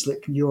places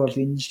like New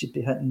Orleans, you'd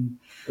be hitting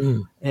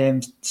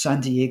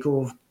San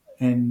Diego,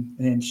 and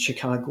then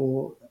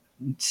Chicago,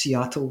 in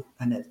Seattle,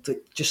 and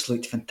just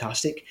looked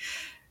fantastic.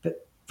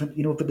 But by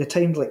the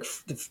time like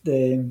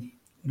the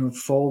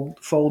fall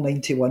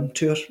 '91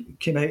 tour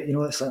came out,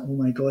 it's like, oh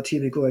my god,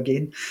 here we go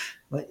again.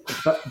 Like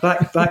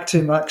back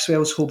to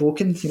Maxwell's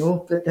Hoboken,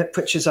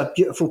 which is a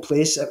beautiful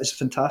place. It was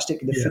fantastic.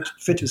 The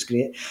food was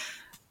great.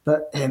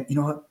 But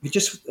we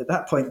just at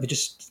that point we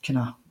just kind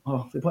of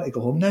we want to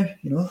go home now,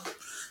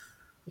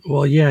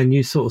 Well, yeah, and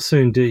you sort of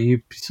soon do.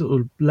 You sort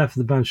of left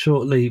the band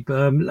shortly, but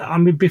I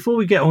mean, before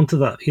we get onto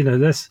that,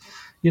 this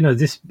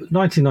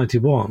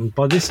 1991.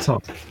 By this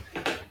time,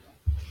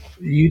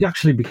 you'd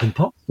actually become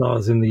pop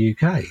stars in the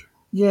UK.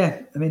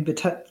 Yeah, I mean, we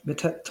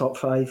hit top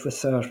 5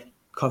 with our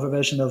cover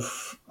version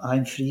of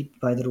 "I'm Free"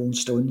 by the Rolling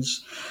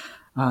Stones,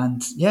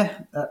 and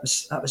yeah, that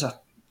was a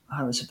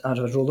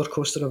roller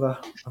coaster of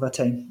a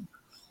time.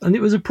 And it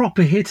was a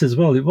proper hit as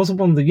well. It wasn't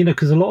one that,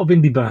 because a lot of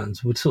indie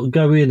bands would sort of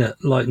go in at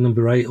like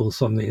number 8 or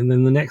something, and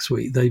then the next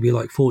week they'd be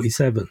like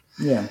 47.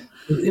 Yeah.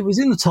 It was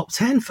in the top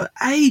 10 for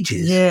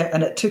ages. Yeah,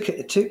 and it took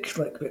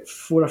like about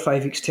 4 or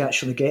 5 weeks to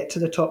actually get to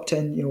the top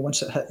 10,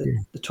 once it hit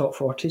the top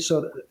 40.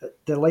 So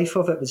the life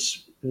of it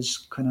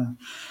was kind of,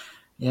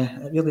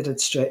 it really did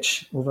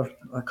stretch over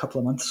a couple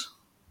of months.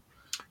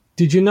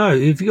 Did you know?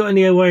 Have you got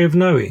any way of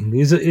knowing?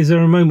 Is there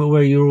a moment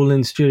where you're all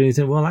in the studio and you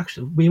think, well,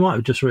 actually, we might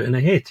have just written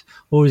a hit,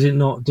 or is it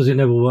not? Does it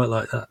never work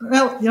like that?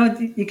 Well,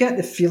 you get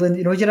the feeling,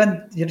 you're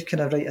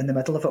kind of right in the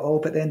middle of it all.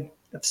 But then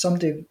if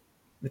somebody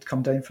would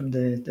come down from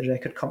the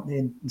record company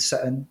and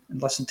sit in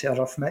and listen to a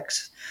rough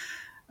mix,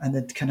 and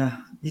then kind of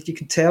you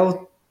can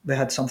tell we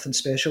had something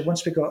special.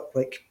 Once we got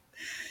like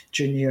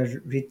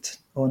Junior Reid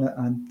on it,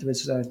 and there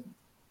was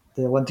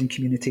the London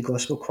Community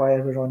Gospel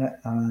Choir were on it,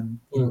 and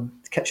the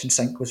Kitchen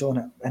Sink was on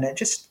it, and it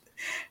just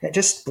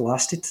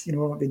blasted. We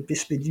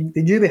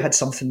knew we had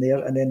something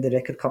there, and then the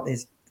record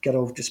company's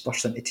girl just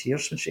burst into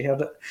tears when she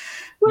heard it.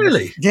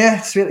 Really?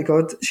 Yeah, swear to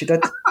God, she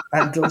did,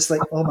 and it was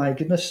like, oh my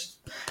goodness,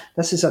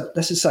 this is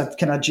a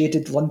kind of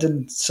jaded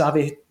London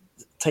savvy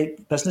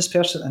type business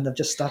person, and they've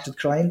just started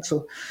crying.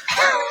 So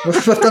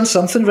we've done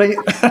something right.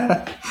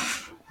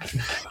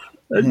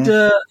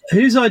 And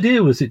whose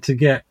idea was it to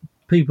get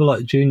people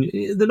like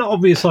Junior? They're not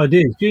obvious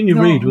ideas.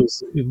 Junior Reid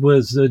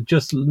was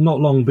just not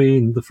long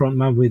being the front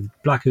man with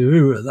Black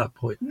Uhuru at that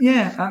point.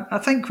 Yeah, I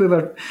think we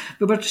were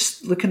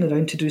just looking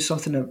around to do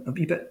something a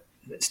wee bit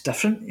that's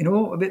different.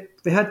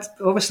 We had,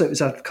 obviously it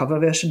was a cover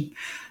version,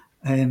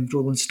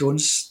 Rolling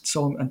Stones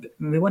song, and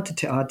we wanted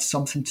to add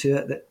something to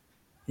it that,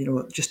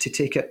 just to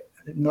take it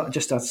not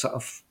just a sort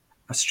of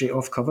a straight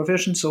off cover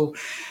version. So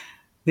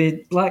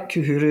the Black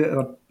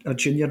Uhuru, our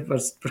junior, were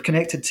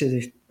connected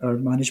to our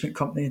management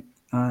company,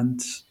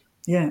 and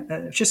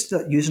it's just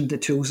using the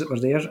tools that were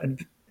there.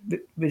 And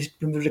when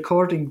we were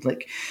recording,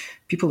 like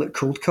people at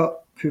Cold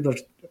Cut, who were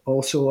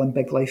also on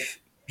Big Life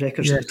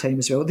Records at the time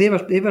as well, they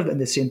were in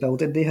the same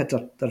building. They had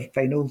their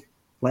vinyl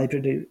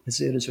library was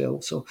there as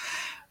well. So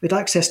we had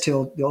access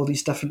to all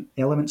these different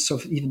elements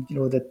of even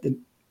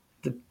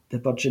the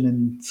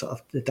burgeoning sort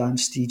of the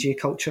dance DJ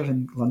culture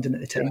in London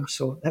at the time.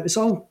 So it was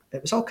all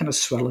kind of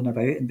swirling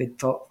about, and we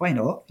thought, why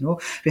not?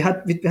 We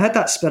had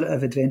that spirit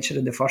of adventure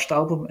in the first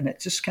album, and it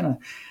just kind of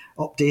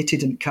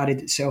updated and carried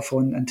itself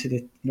on into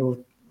the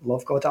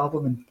Love God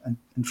album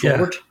and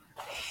forward.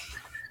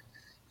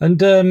 And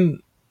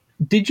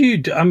did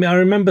you? I mean, I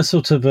remember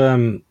sort of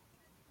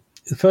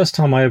the first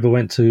time I ever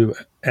went to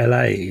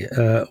LA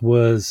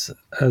was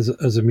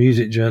as a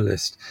music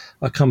journalist,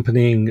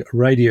 accompanying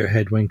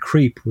Radiohead when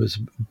Creep was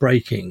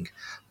breaking,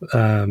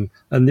 and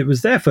it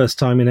was their first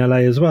time in LA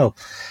as well.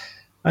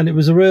 And it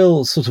was a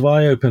real sort of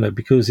eye opener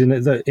because in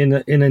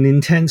an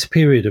intense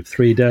period of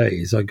 3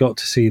 days, I got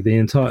to see the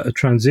entire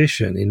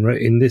transition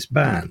in this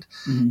band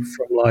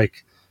from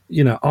like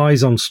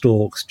eyes on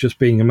stalks, just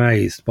being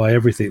amazed by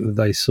everything that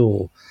they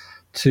saw,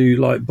 to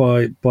like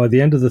by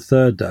the end of the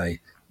third day,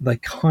 they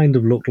kind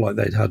of looked like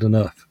they'd had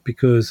enough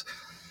because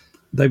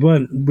they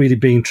weren't really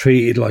being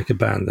treated like a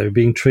band. They were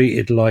being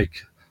treated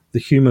like the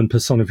human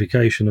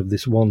personification of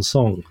this one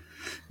song.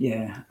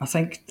 Yeah, I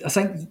think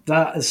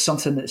that is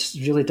something that's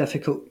really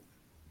difficult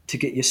to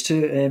get used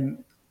to,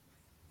 and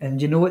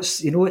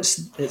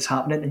it's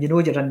happening, and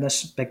you're in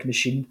this big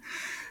machine,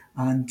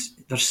 and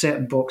there's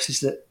certain boxes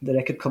that the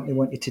record company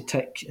want you to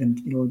tick, and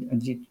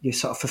and you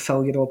sort of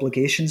fulfil your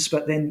obligations,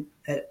 but then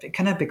it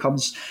kind of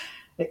becomes.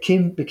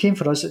 Became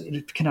for us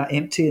kind of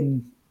empty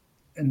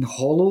and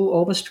hollow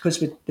almost,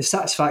 because with the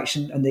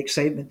satisfaction and the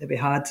excitement that we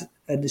had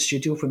in the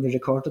studio when we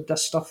recorded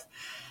this stuff,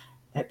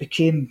 it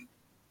became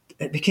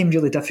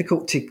really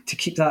difficult to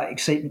keep that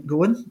excitement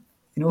going,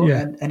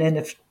 and then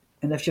if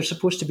you're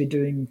supposed to be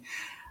doing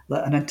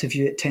like an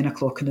interview at 10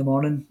 o'clock in the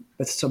morning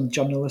with some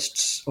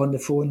journalists on the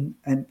phone,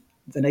 and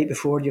the night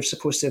before you're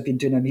supposed to have been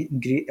doing a meet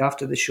and greet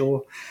after the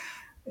show,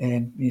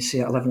 you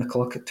say at 11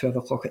 o'clock, at 12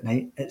 o'clock at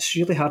night, it's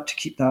really hard to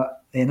keep that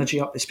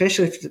energy up,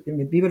 especially if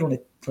we were only,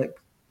 like,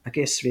 I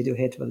guess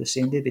Radiohead were the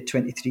same, they'd be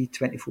 23,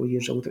 24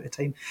 years old at the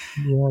time.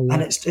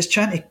 And it's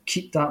trying to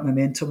keep that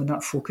momentum and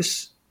that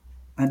focus.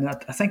 And I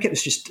think it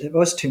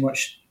was too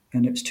much,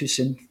 and it was too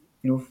soon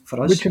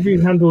for us. Which of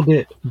you handled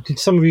it? Did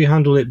some of you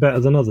handle it better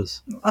than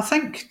others? I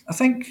think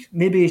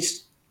maybe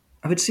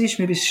I would say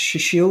maybe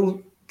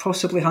Shishil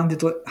possibly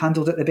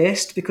handled it the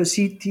best because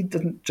he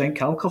didn't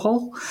drink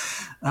alcohol,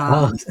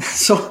 Oh, and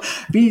so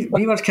we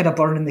were kind of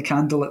burning the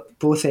candle at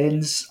both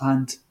ends,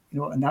 and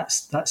and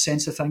that's that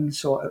sense of things.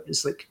 So it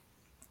was like,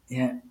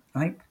 yeah, I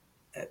think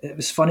it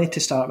was funny to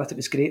start with. It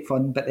was great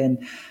fun, but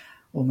then,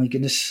 oh my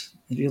goodness,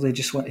 you really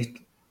just want to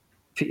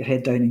put your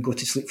head down and go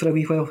to sleep for a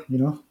wee while.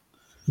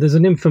 there's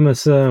an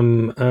infamous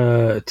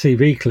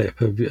TV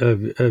clip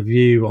of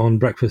you on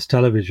breakfast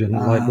television,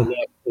 like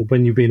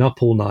when you've been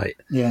up all night.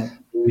 Yeah,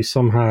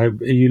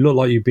 You look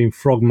like you've been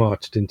frog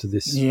marched into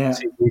this yeah.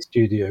 TV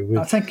studio I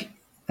with. think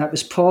that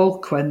was Paul,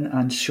 Quinn,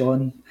 and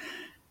Sean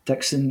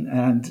Dixon,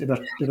 and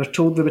they were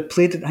told they would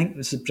play. I think it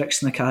was the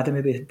Brixton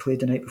Academy we had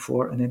played the night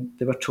before, and then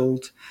they were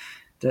told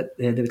that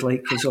they would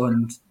like us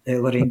on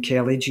Lorraine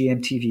Kelly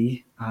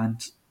GMTV,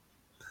 and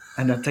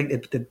I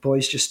think the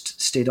boys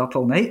just stayed up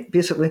all night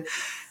basically,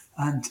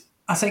 and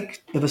I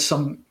think there was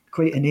some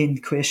quite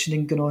inane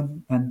questioning going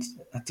on, and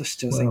I just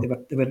still think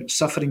they were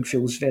suffering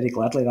fools very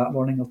gladly that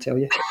morning. I'll tell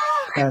you.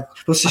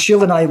 Well,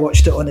 Cecile and I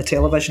watched it on the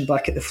television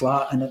back at the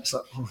flat, and it's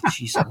like, oh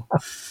jeez.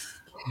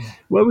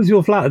 Where was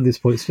your flat at this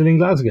point? Still in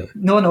Glasgow?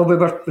 No, we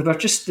were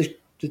just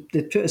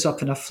they put us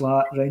up in a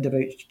flat round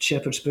about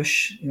Shepherd's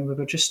Bush. We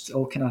were just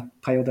all kind of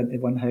piled into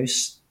one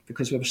house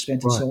because we were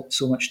spending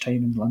so much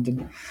time in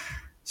London.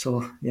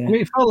 So yeah, I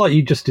mean, it felt like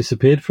you just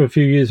disappeared for a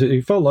few years.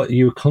 It felt like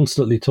you were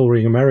constantly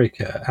touring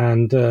America,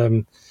 and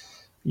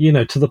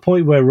to the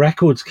point where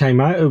records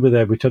came out over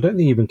there, which I don't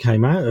think even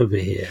came out over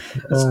here.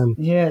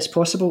 Yeah, it's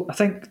possible. I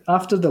think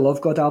after the Love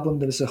God album,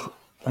 there was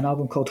an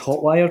album called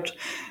Hotwired,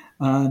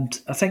 and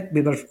I think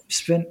we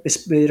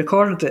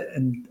recorded it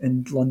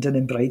in London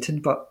and Brighton,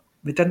 but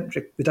we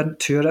didn't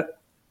tour it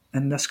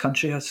in this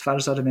country as far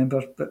as I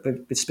remember. But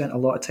we spent a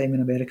lot of time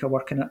in America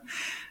working it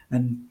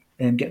and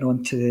getting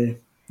on to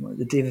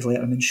the David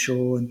Letterman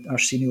show and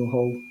Arsenio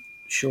Hall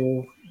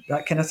show,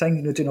 that kind of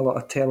thing. Doing a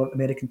lot of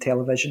American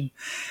television.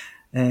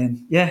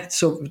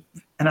 So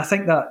I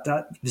think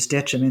that was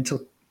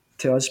detrimental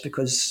to us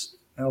because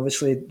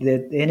obviously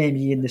the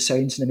NME and the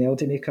Sounds and the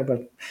Melody Maker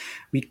were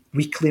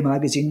weekly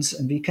magazines,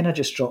 and we kind of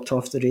just dropped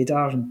off the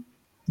radar and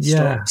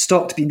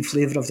stopped being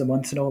flavour of the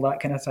month and all that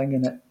kind of thing.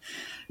 And I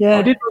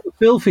did rather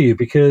feel for you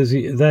because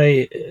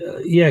they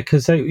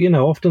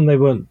often they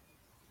weren't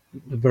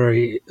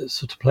very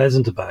sort of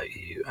pleasant about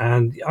you,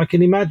 and I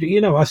can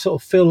imagine. I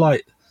sort of feel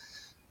like.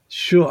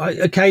 Sure.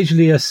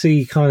 Occasionally, I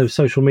see kind of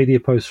social media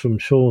posts from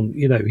Sean.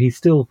 He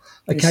still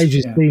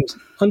occasionally seems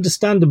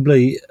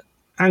understandably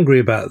angry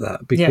about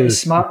that because it's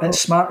smart. It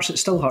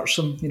still hurts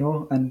him,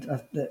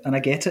 and I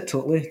get it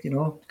totally,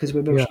 because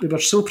we were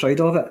so proud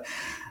of it,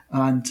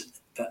 and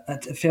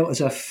it felt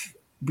as if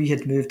we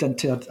had moved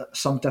into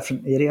some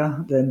different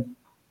area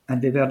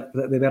and we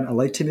weren't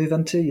allowed to move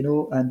into,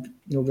 and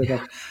we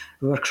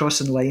were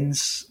crossing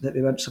lines that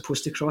we weren't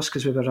supposed to cross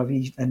because we were a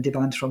wee indie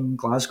band from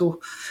Glasgow,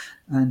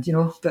 and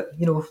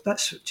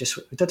that's just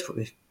what we did. What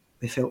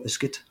we felt was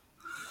good.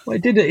 Well,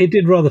 it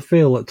did rather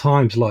feel at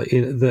times like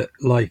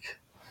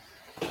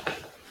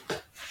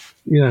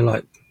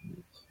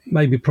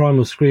maybe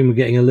Primal Scream were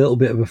getting a little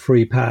bit of a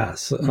free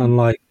pass, and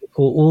like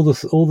all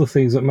the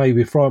things that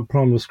maybe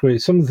Primal Scream,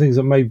 some of the things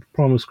that maybe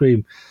Primal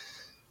Scream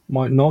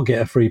might not get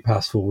a free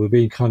pass for, we're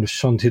being kind of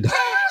shunted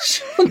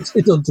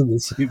onto the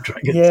Soup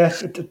Dragons. Yeah,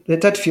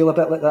 it did feel a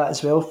bit like that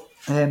as well.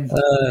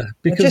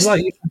 Because,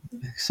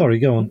 sorry,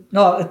 go on.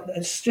 No,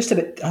 it's just a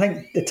bit. I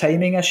think the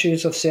timing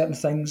issues of certain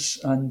things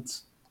and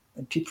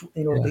people,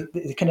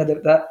 the kind of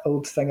that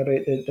old thing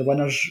about the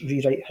winners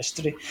rewrite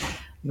history.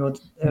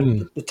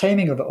 The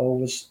timing of it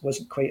all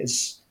wasn't quite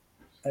as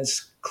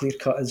clear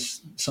cut as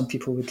some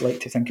people would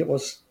like to think it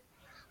was.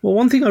 Well,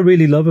 one thing I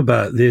really love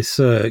about this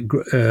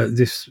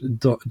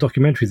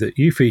documentary that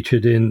you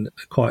featured in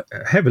quite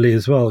heavily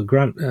as well,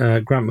 Grant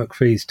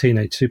McPhee's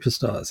Teenage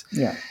Superstars,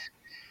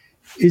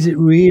 is it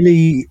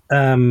really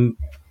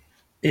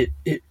it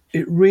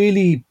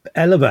really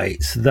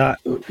elevates that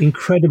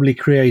incredibly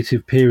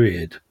creative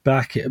period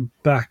back to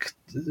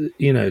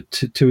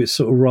its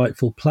sort of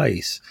rightful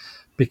place,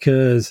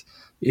 because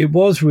it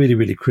was really,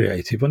 really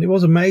creative, and it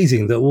was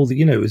amazing that all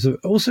the, it was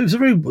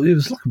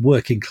like a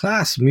working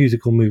class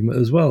musical movement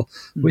as well,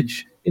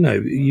 which,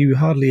 you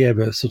hardly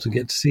ever sort of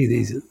get to see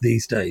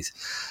these days.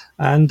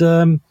 And,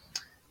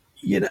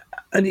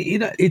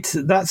 it's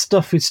that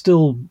stuff is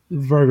still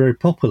very, very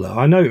popular.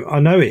 I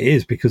know it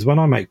is, because when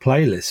I make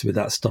playlists with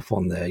that stuff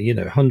on there,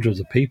 hundreds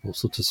of people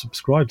sort of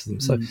subscribe to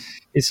them. So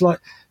it's like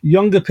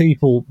younger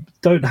people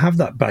don't have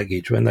that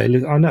baggage when they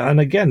look. I know, and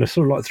again,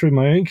 sort of like through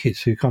my own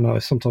kids who kind of I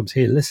sometimes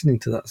hear listening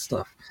to that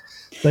stuff,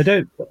 they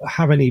don't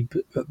have any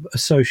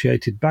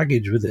associated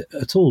baggage with it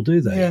at all, do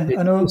they? Yeah,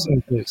 I know. It's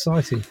so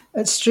exciting.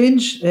 It's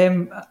strange.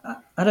 I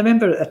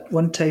remember at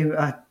one time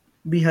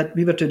we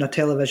were doing a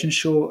television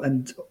show,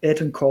 and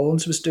Edwin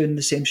Collins was doing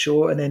the same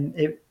show, and then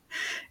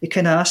he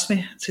kind of asked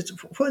me, said,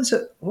 "What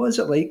is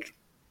it like?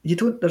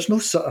 There's no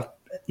sort of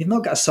you've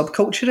not got a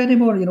subculture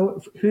anymore. You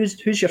know,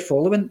 who's your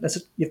following?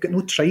 You've got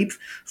no tribe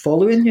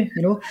following you.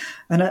 You know,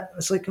 and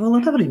it's like, well, I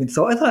never even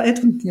thought of that,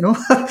 Edwin. You know,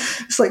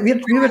 it's like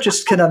we were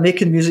just kind of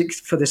making music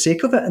for the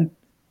sake of it,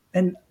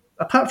 and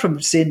apart from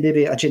saying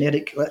maybe a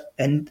generic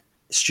and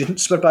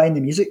students were buying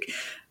the music,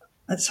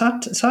 it's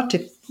hard to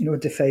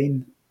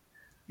define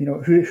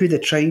who the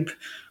tribe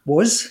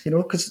was,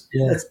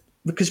 Yeah.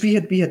 because we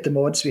had the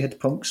mods, we had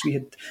punks, we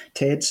had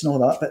Teds and all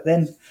that, but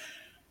then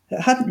it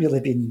hadn't really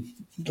been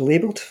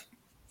labelled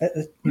at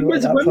that When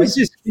was point.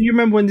 this? Do you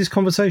remember when this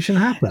conversation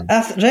happened?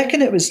 I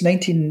reckon it was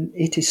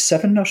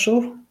 1987 or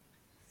so.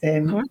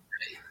 Oh,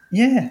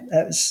 Yeah,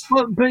 it was.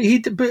 well, but you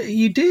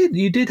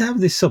did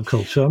have this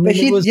subculture. I But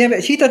mean, it was.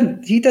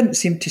 he didn't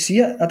seem to see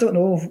it. I don't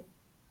know.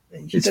 He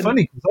It's didn't.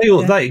 funny because they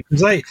all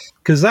Yeah,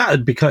 because that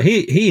had become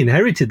he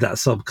inherited that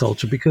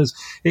subculture because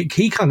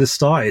he kind of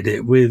started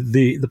it with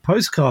the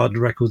postcard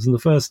records and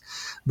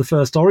the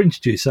first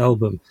Orange Juice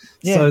album.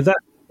 yeah. So that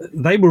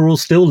they were all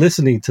still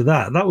listening to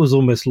that. That was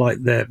almost like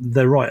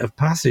their rite of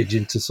passage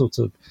into sort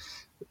of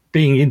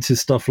being into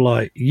stuff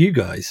like you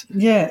guys.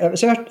 Yeah, it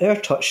was our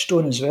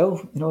touchstone as well.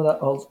 That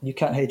all you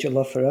can't hide your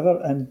love forever,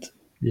 and it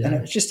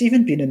Yeah. was just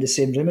even being in the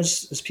same room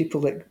as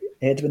people like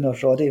Edwin or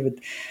Roddy it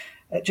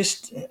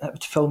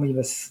would fill me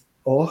with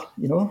awe.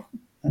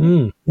 And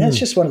Mm, yeah, it's mm.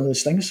 just one of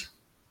those things.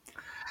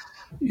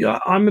 Yeah,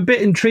 I'm a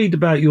bit intrigued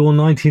about your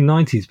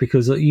 1990s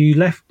because you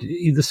left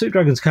the Soup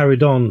Dragons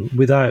carried on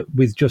with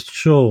just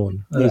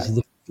Sean Yeah, as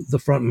the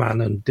front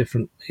man and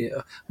different.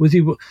 Yeah. Was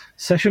he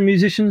session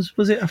musicians?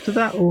 Was it after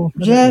that or I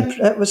don't yeah,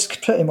 know. it was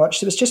pretty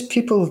much. There was just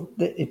people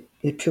that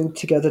he pulled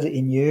together that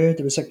he knew.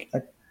 There was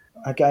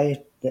a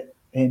guy that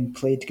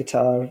played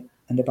guitar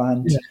in the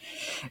band.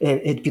 Yeah,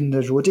 He'd been the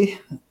roadie.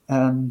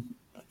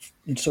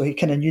 And so he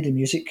kind of knew the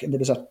music, and I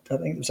think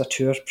there was a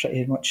tour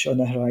pretty much on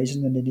the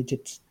horizon, and they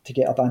needed to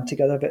get a band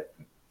together. But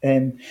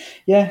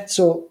yeah,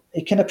 so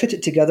he kind of put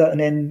it together, and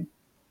then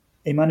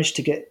he managed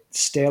to get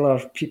stellar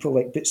people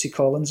like Bootsy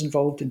Collins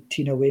involved and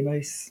Tina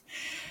Weymouth,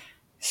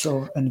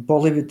 so and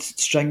Bollywood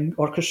string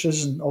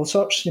orchestras and all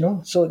sorts.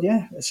 So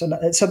yeah, it's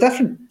a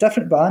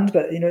different band,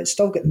 but it's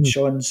still got mm.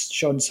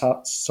 Sean's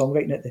heart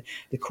songwriting at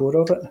the core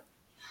of it.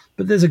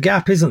 But there's a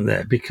gap, isn't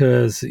there?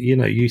 Because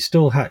you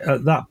still had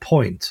at that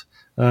point,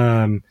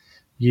 um,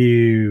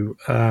 you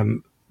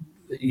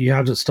you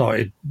hadn't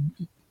started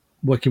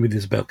working with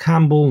Isabel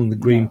Campbell and the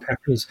Green No,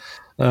 Peppers.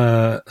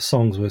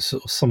 Songs were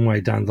sort of some way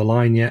down the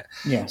line yet.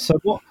 yeah. So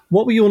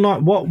what were your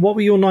what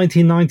were your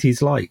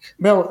 1990s like?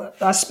 Well,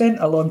 I spent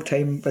a long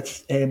time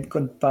with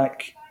going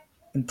back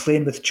and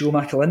playing with Joe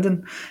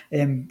McAlinden,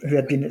 who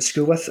I'd been at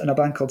school with in a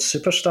band called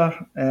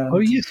Superstar. Oh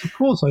And yes, of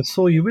course, I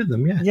saw you with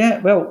them. Yeah. yeah,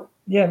 well,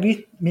 yeah,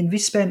 we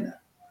spent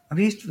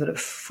about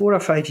 4 or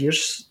 5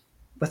 years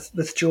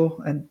with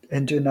Joe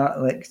and doing that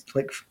like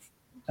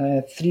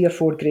 3 or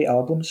 4 great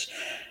albums.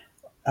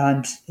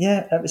 And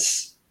yeah, it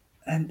was,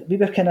 and we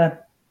were kind of,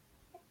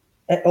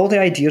 all the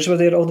ideas were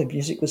there, all the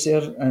music was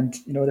there, and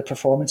the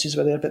performances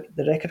were there, but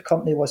the record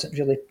company wasn't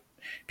really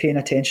paying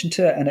attention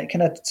to it, and it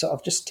kind of sort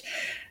of just,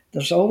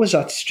 there's always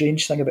a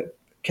strange thing about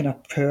kind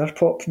of power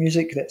pop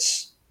music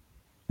that's,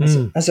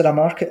 Mm. is there a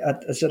market,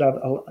 is there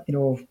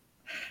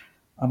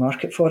a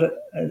market for it,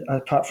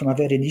 apart from a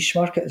very niche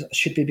market?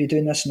 Should we be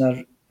doing this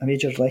in a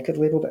major record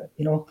label? But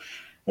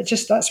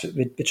that's what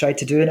we tried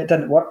to do, and it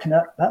didn't work, and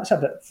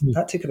Mm.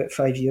 that took about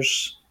 5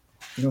 years,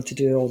 to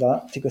do all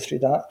that, to go through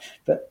that,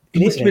 but It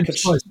great must have been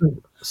records. twice.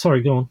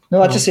 Sorry, go on.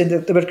 No, I Go just on. said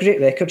that they were great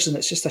records, and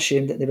it's just a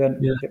shame that they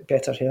weren't Yeah, a bit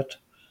better heard.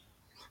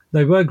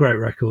 they were great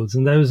records,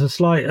 and there was a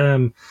slight.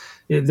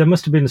 There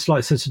must have been a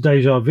slight sense of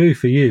deja vu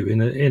for you,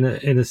 in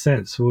a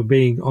sense, for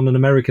being on an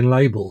American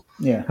label,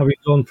 Yeah. having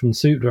gone from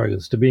Soup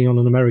Dragons to being on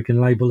an American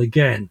label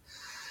again.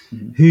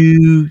 Mhm.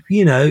 Who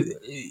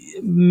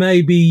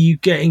maybe you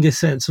getting a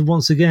sense of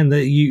once again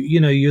that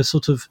you're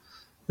sort of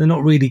they're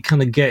not really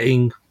kind of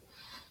getting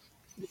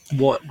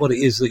what it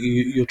is that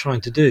you're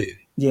trying to do.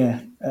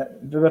 Yeah,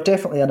 we were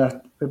definitely in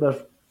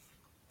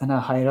a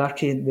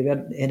hierarchy, and we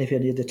weren't anywhere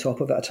near the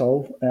top of it at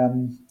all.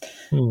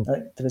 Hmm.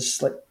 There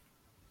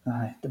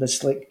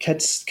was like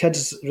kids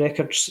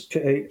records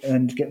put out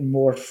and getting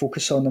more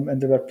focus on them,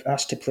 and they were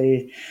asked to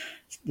play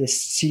the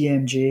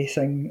CMJ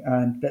thing,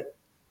 but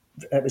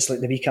it was like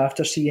the week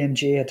after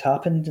CMJ had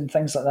happened and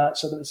things like that.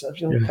 So there was a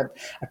real Yeah.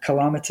 a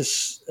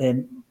calamitous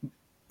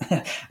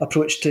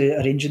approach to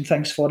arranging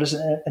things for us,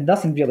 and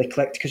nothing really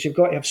clicked because you've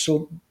got to have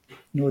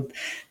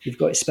you've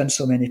got to spin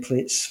so many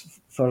plates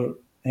for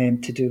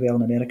to do well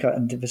in America,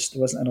 and there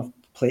wasn't enough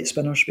plate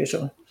spinners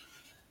basically.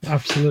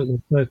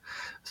 Absolutely.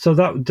 So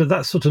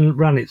that sort of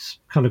ran its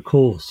kind of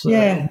course.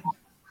 Yeah,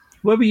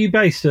 Where were you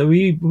based? Were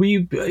you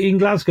in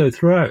Glasgow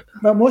throughout?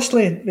 well,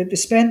 mostly we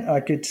spent a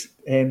good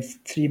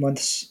 3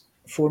 months,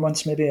 4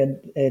 months maybe,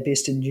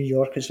 based in New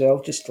York as well,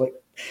 just like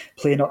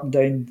playing up and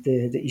down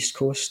the East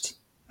Coast.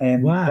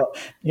 Wow. But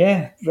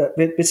yeah,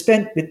 we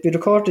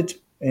recorded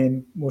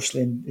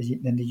mostly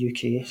in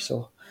the UK.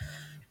 So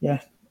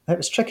yeah, it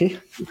was tricky.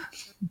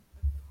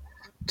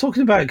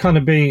 talking about kind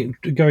of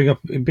going up,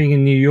 being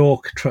in New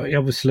York.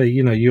 Obviously,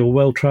 you're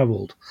well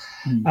travelled.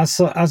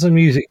 Mm. As a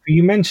music,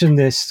 you mentioned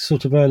this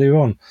sort of earlier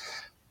on.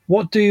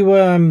 What do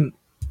you,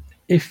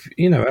 if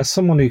as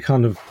someone who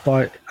kind of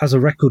as a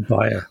record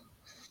buyer,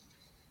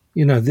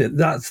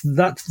 that's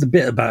the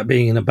bit about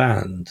being in a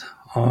band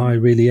I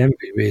Mm. really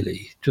envy.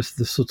 Really, just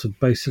the sort of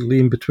basically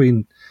in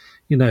between,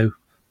 you know,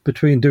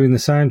 between doing the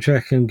sound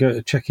check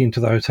and checking into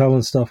the hotel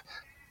and stuff.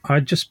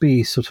 I'd just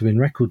be sort of in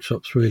record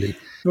shops, really.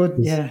 Well,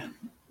 yeah.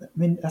 I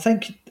mean, I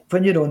think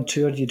when you're on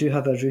tour, you do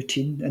have a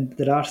routine, and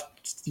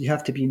you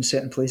have to be in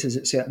certain places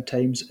at certain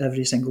times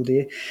every single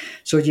day.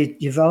 So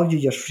you value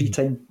your free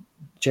time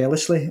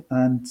jealously,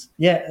 and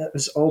yeah, it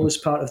was always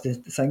part of the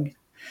thing.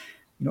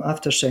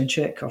 After sound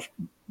check or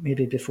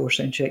maybe before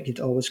sound check, you'd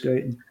always go out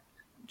and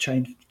try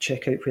and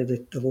check out where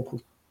the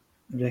local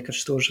record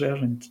stores were,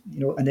 and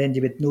and then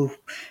you would know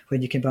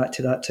when you came back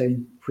to that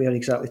town where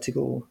exactly to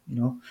go.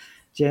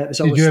 Yeah, it was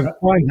Did you always ever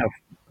find that?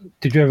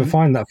 Did you ever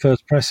find that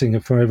first pressing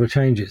of Forever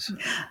Changes?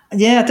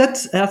 yeah, I did.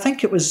 I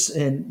think it was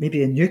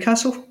maybe in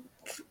Newcastle.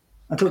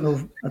 I don't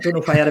know. I don't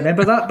know why I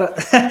remember that,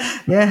 but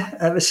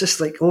yeah, it was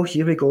just like, oh,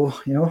 here we go,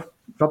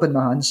 rubbing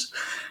my hands.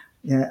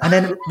 Yeah,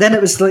 and then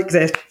it was like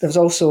there was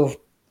also,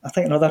 I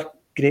think, another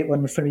great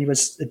one for me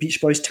was the Beach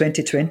Boys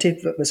 2020.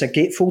 It was a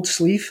gatefold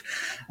sleeve,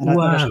 and I'd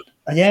never,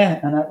 Wow. yeah,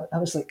 and I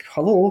was like,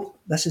 hello,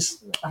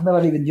 I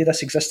never even knew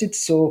this existed.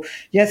 So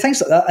yeah,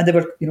 things like that, and they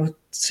were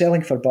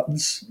selling for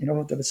buttons. I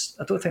don't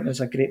think there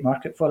was a great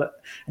market for it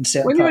in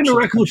certain When you're in parts a of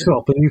the record country.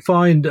 shop and you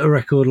find a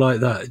record like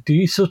that, do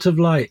you sort of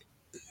like,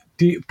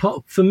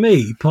 for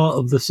me, part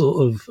of the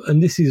sort of,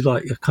 and this is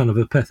like a kind of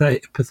a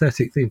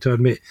pathetic thing to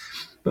admit,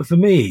 but for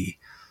me,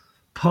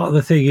 part of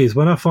the thing is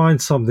when I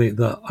find something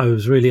that I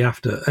was really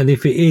after, and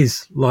if it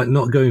is like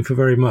not going for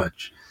very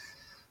much,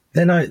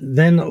 then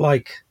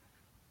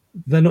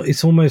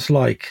it's almost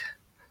like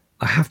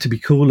I have to be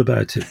cool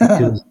about it,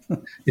 because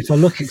if I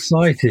look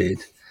excited,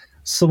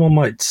 someone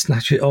might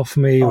snatch it off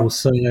me or Oh,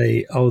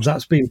 say, "Oh,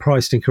 that's been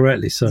priced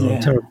incorrectly, so I'm yeah.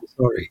 terribly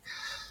sorry."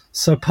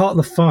 So part of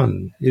the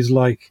fun is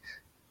like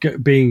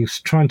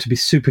trying to be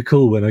super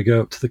cool when I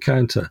go up to the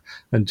counter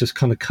and just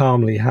kind of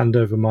calmly hand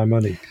over my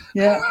money.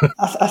 Yeah,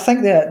 I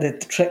think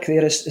the trick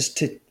there is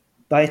to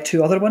buy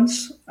two other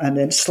ones and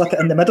then slip it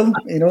in the middle,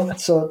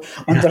 so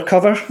Yeah,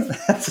 undercover.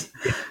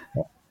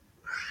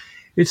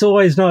 it's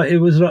always nice. It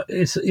was.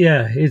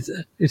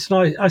 It's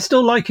nice. I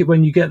still like it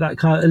when you get that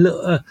kind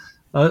of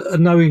a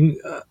knowing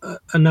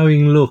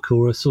look,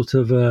 or a sort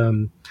of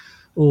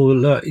or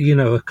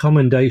a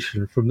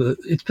commendation from the.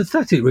 It's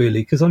pathetic,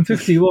 really, because I'm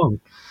 51.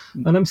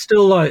 And I'm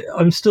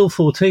still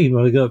 14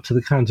 when I go up to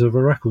the counter of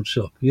a record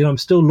shop. I'm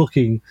still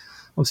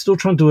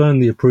trying to earn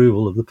the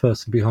approval of the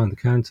person behind the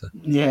counter.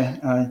 Yeah,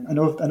 I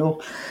know, I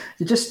know.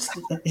 You just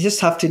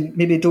have to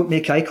maybe don't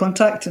make eye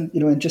contact, and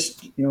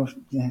just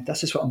yeah,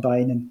 this is what I'm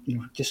buying, and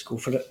just go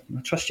for it.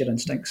 Trust your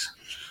instincts.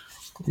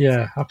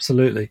 Yeah,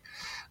 absolutely.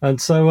 And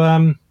so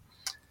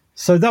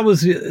that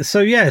was, so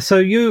yeah, so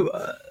you,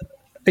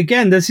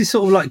 again, there's this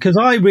sort of like, because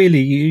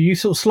you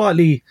sort of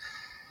slightly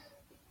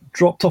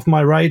dropped off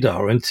my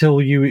radar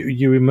until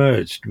you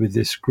emerged with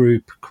this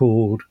group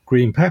called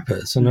Green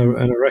Peppers, and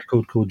a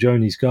record called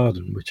Joni's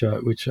Garden,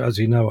 which as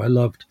you know I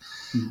loved.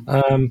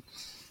 Um,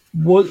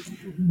 what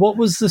what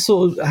was the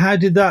sort of, how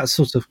did that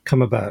sort of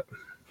come about?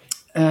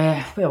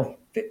 Well,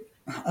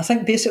 I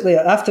think basically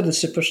after the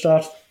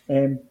superstar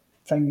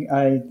thing,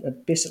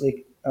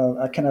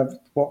 I kind of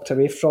walked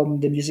away from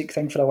the music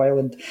thing for a while,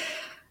 and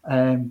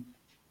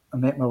I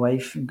met my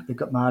wife and we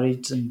got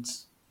married, and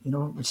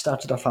we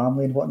started a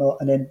family and whatnot.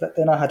 But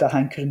then I had a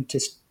hankering to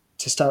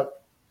start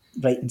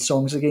writing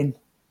songs again,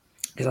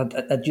 because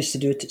I'd used to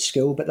do it at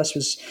school, but this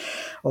was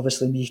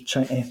obviously me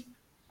trying to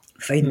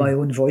find my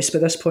own voice by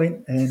this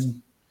point.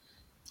 And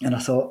I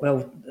thought,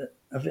 well,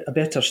 I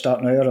better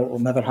start now or it will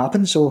never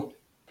happen. So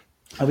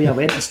away I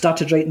went and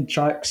started writing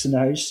tracks in the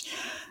house,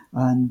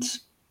 and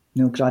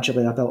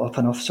gradually I built up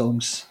enough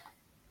songs,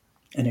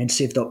 and then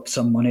saved up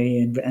some money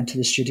and went into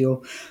the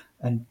studio,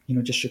 and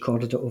just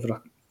recorded it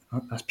over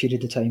a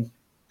period of time.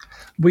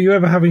 Were you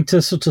ever having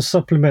to sort of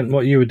supplement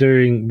what you were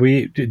doing?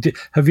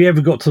 Have you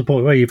ever got to the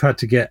point where you've had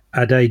to get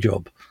a day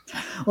job?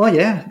 Oh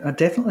yeah,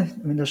 definitely.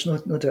 I mean, there's no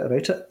doubt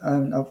about it.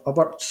 I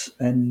worked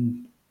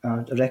in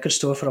a record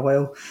store for a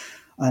while,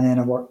 and then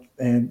I worked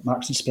in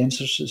Marks and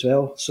Spencers as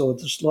well. So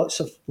there's lots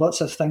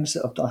of things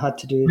that I had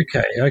to do.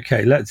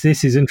 Okay.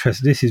 This is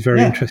interesting. This is very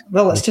Yeah, interesting.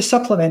 well, it's to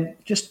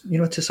supplement, just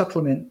to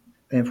supplement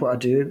what I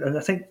do. And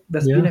I think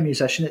with being Yeah. a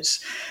musician,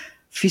 it's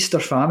feast or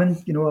famine.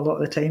 A lot of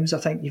the times, I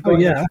think Oh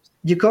yeah.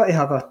 you've got to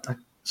have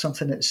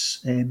something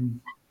that's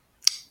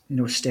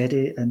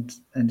steady, and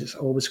it's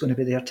always going to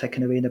be there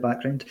ticking away in the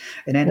background.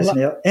 And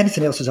Well,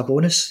 anything else is a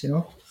bonus.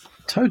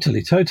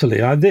 totally.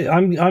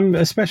 I'm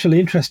especially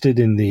interested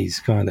in these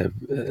kind of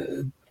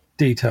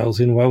details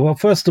in a way. Well,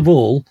 first of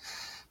all,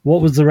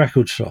 what was the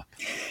record shop?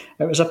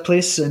 It was a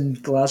place in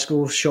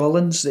Glasgow,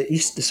 Shawlands,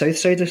 the south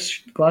side of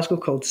Glasgow,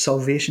 called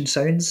Salvation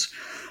Sounds.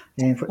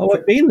 Oh,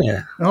 I've been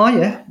there. Oh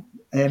yeah,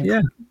 um,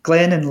 Yeah.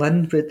 Glenn and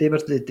Lynn, but they were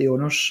the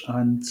owners,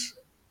 and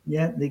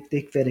yeah, they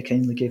very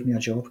kindly gave me a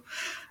job,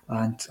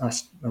 and I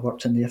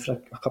worked in there for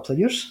a couple of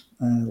years.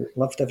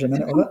 Loved every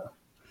minute of it.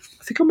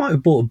 I think I might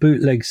have bought a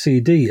bootleg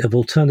CD of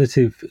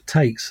alternative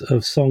takes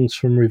of songs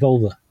from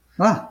Revolver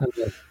Ah,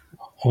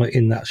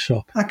 in that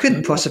shop. I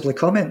couldn't possibly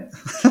comment.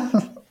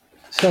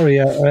 Sorry,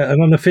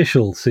 an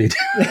unofficial CD.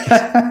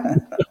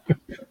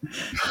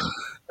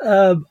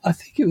 I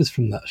think it was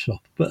from that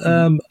shop, but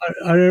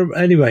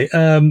anyway,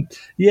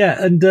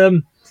 yeah,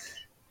 and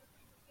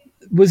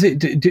was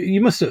it?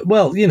 You must have,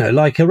 well,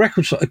 like a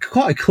record shop,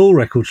 quite a cool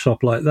record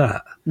shop like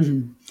that.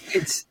 Mm-hmm.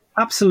 It's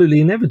absolutely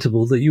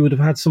inevitable that you would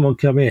have had someone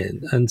come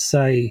in and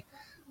say,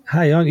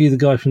 "Hey, aren't you the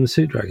guy from the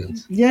Suit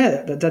Dragons?"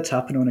 Yeah, that did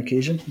happen on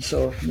occasion.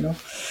 So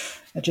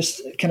it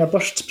just kind of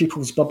burst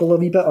people's bubble a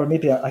wee bit, or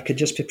maybe I could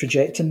just be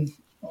projecting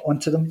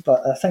onto them.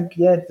 But I think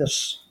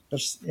there's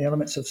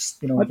elements of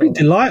I'd be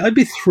delighted. I'd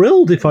be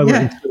thrilled if I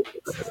went yeah.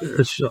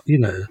 into a shop.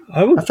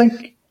 I would. I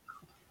think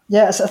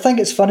I think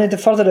it's funny. The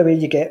further away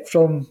you get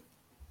from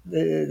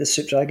the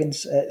Soup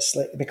Dragons, it's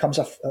like it becomes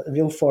a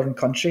real foreign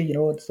country.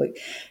 It's like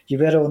you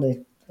were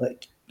only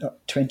like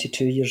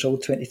 22 years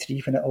old,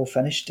 23 when it all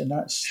finished, and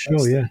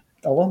Sure, yeah.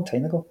 a long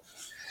time ago.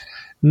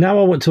 Now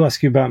I want to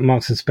ask you about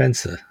Marks and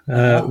Spencer,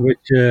 Uh-huh. which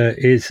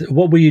is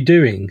what were you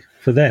doing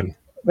for them?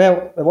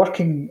 Well, we're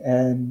working,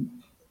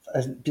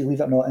 believe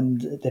it or not, in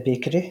the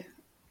bakery,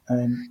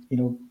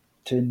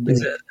 doing Was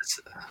the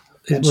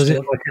it in was it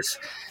store. like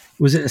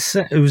was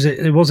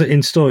it a was it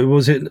in store?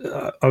 Was it?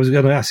 I was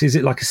going to ask, is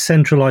it like a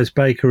centralized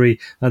bakery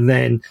and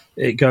then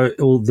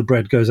all the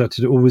bread goes out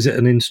to, or was it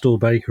an in-store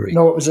bakery?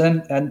 No, it was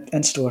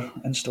in store,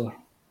 in store.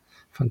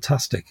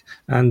 Fantastic.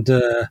 And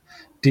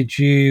did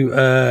you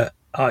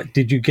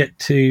get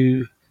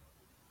to?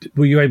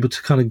 Were you able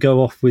to kind of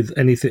go off with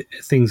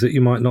things that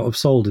you might not have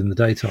sold in the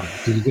daytime?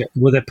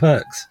 Were there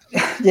perks?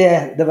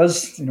 Yeah, there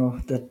was.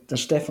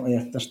 There's definitely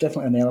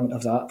an element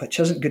of that, which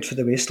isn't good for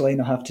the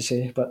waistline, I have to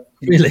say. But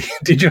Really?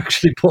 Did you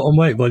actually put on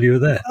weight while you were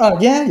there? oh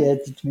yeah. I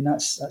mean,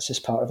 that's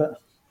just part of it.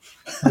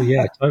 Oh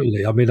yeah,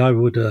 totally. I mean, I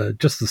would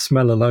just the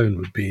smell alone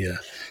would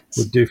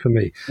do for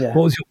me. Yeah.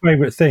 What was your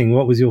favourite thing?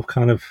 What was your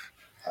kind of?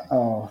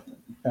 Oh,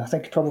 I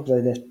think probably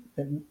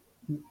the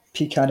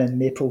pecan and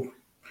maple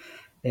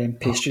Oh, yeah,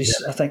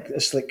 pastries. I think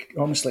it's like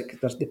almost like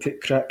they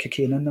put crack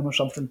cocaine in them or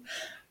something.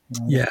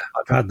 yeah,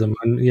 I've had them,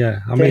 and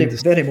yeah, I Very mean,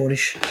 very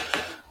Moorish.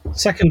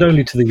 second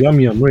only to the yum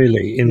yum,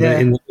 really, Yeah,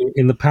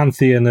 in the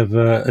pantheon of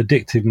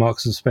addictive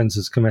Marks and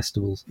Spencer's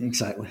comestibles.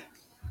 exactly.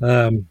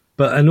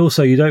 But and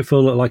also, you don't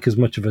feel like as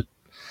much of a.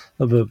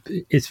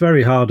 It's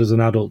very hard as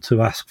an adult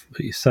to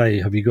say,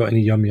 have you got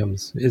any yum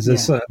yums? Is there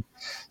Yeah,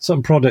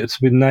 some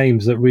products with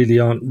names that really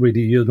aren't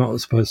really, you're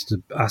not supposed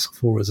to ask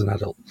for as an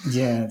adult?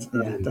 yeah.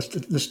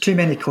 There's too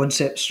many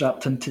concepts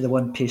wrapped into the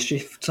one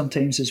pastry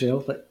sometimes as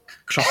well, like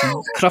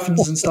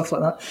cruffins and stuff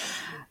like that.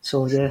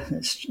 So yeah,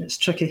 it's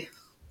tricky.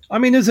 I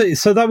mean,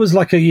 so that was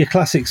like your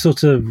classic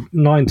sort of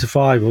 9 to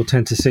 5 or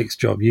 10 to 6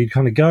 job. You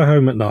kind of go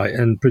home at night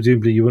and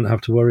presumably you wouldn't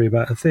have to worry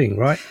about a thing,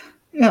 right?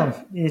 Yeah,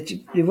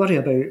 you worry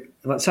about.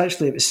 Well,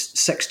 it was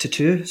 6 to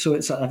 2, so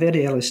it's a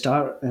very early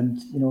start,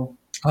 and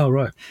Oh,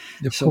 right.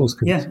 Of course, so because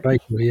it's yeah, a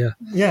bakery, yeah.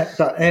 yeah.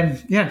 But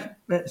yeah,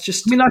 it's I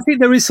just mean, I think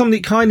there is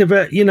something kind of,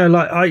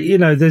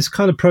 there's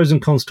kind of pros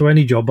and cons to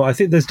any job, but I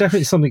think there's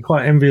definitely something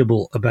quite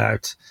enviable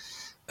about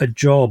a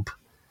job.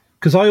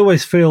 Because I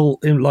always feel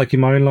in my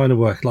own line of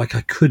work, like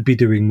I could be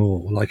doing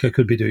more,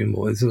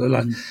 It's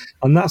like,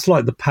 and that's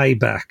like the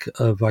payback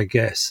of, I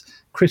guess,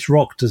 Chris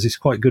Rock does this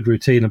quite good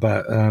routine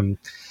about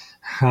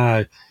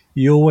how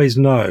you always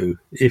know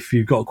if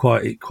you've got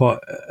quite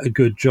a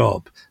good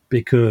job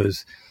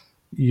because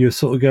you're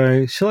sort of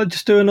going, shall I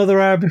just do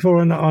another hour before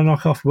I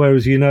knock off?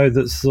 Whereas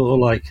that's sort of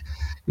like,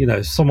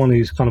 someone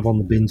who's kind of on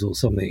the bins or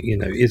something,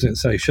 isn't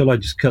say, shall I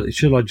just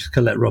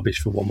collect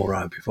rubbish for one more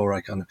hour before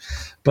I kind of,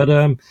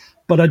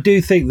 but I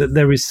do think that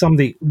there is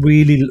something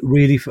really,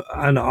 really,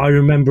 and I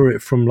remember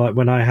it from like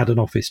when I had an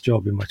office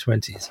job in my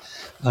 20s,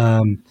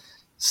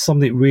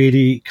 something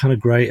really kind of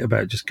great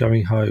about just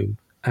going home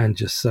and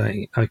just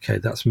saying, okay,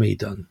 that's me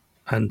done.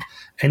 And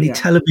any yeah.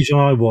 television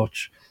I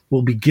watch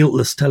will be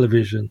guiltless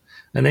television,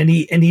 and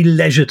any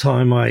leisure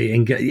time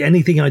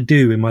anything I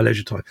do in my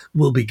leisure time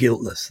will be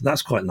guiltless.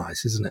 That's quite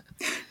nice, isn't it?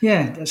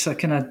 Yeah, it's a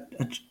kind of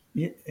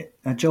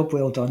a job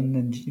well done,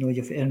 and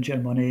you've earned your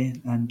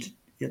money, and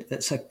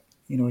it's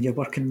you're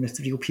working with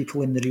real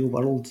people in the real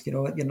world.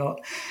 You're not.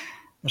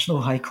 There's no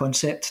high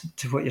concept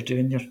to what you're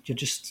doing.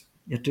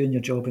 You're doing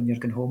your job and you're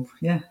going home.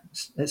 Yeah,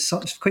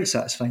 it's quite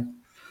satisfying.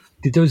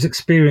 Did those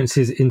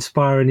experiences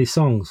inspire any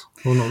songs,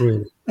 or not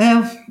really?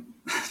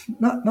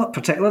 Not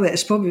particularly.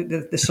 It's probably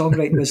the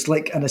songwriting was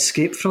like an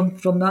escape from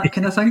that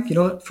kind of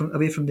thing. From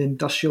away from the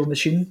industrial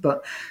machine.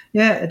 But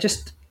yeah, I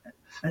just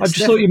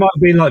thought you might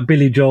have been like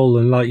Billy Joel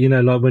and like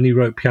when he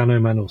wrote Piano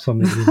Man or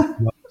something.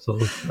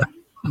 Sort of.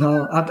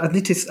 No, I'd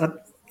need to.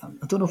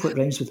 I don't know what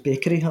rhymes with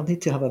bakery. I'll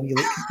need to have a wee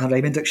look, a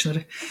rhyming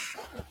dictionary.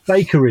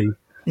 Bakery,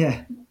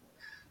 Yeah,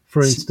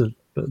 for instance.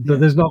 but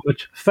there's not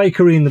much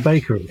fakery in the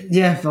bakery.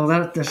 Yeah,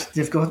 well,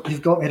 you've got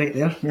me right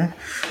there. Yeah.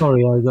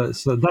 Sorry,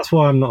 that's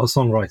why I'm not a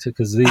songwriter,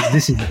 because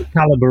this is the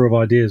caliber of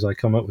ideas I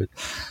come up with.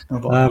 No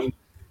bother.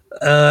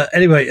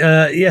 Anyway,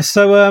 yeah.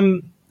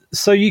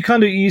 So you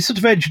sort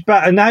of edged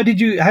back, and how did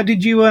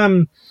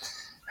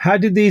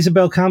the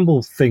Isabel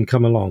Campbell thing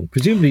come along?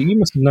 Presumably, you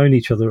must have known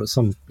each other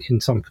in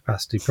some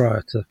capacity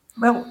prior to.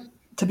 Well,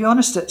 to be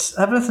honest, it's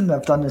everything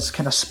I've done is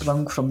kind of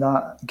sprung from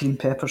that Green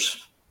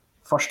Peppers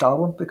first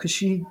album,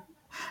 because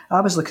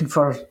I was looking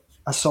for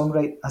a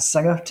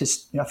singer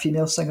a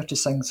female singer to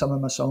sing some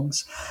of my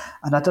songs,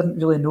 and I didn't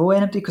really know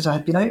anybody because I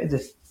had been out of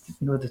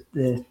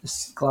the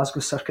Glasgow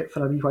circuit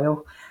for a wee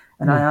while,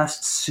 and I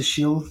asked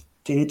Cecile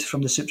Dade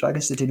from the Soup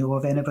Dragons, did he know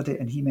of anybody,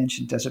 and he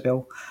mentioned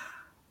Isabel,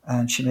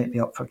 and she might be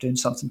up for doing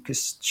something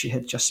because she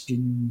had just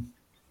been.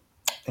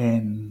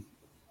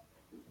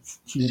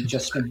 She'd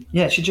just been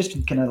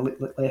kind of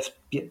left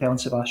Belle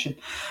and Sebastian,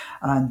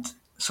 and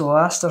so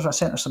I asked her. I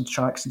sent her some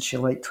tracks, and she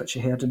liked what she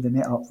heard, and they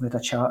met up, and we had a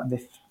chat, and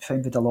they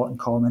found we had a lot in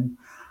common.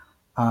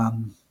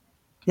 And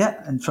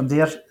from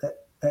there,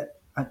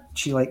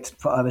 she liked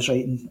what I was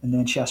writing, and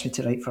then she asked me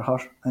to write for her,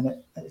 and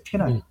it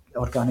kind of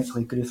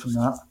organically grew from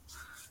that.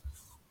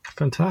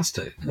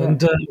 Fantastic. Yeah.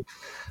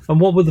 And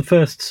what were the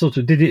first sort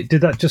of did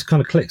that just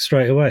kind of click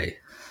straight away?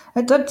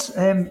 It did.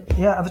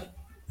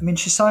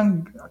 She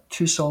sang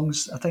two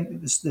songs. I think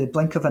it was The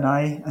Blink of an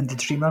Eye and The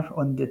Dreamer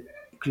on the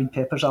Green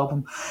Peppers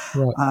album.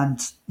 Right. And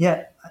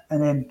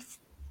then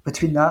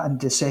between that and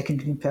the second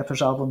Green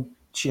Peppers album,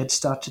 she had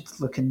started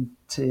looking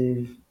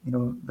to,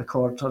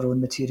 record her own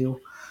material.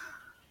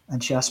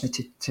 And she asked me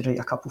to write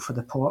a couple for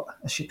the pot,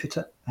 as she put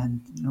it.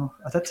 And,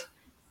 I did.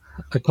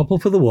 A couple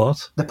for the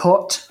what? The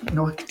pot,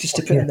 just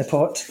to put in the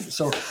pot.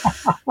 So,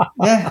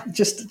 yeah,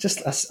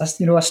 just a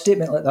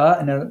statement like that,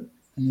 and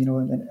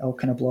it all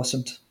kind of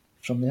blossomed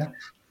from there.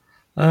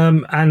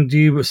 And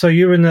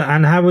you're in the,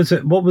 and how was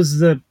it? What was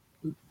the?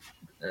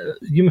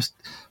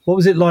 What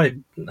was it like?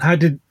 How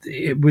did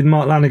it, with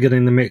Mark Lanigan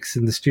in the mix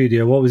in the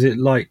studio? What was it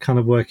like, kind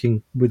of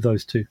working with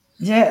those two?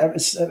 Yeah, it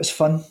was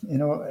fun.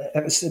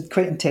 It was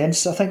quite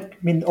intense. I think.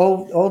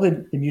 All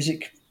the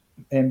music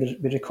we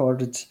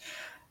recorded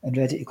and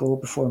ready to go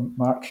before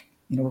Mark,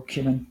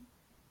 came in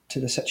to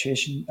the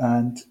situation,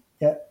 and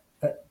yeah,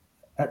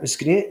 it was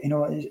great.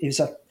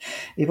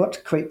 He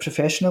worked quite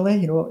professionally.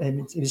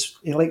 And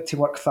he liked to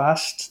work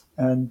fast,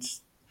 and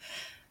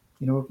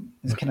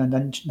his kind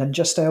of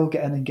ninja style,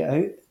 get in and get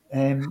out.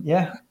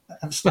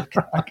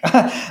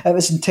 It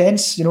was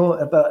intense,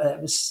 but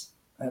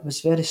it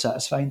was very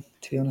satisfying,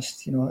 to be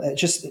honest. It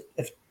just,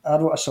 if I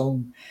wrote a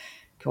song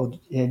called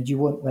 "You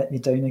Won't Let Me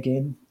Down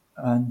Again,"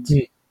 and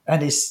he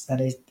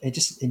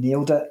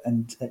nailed it,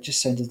 and it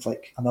just sounded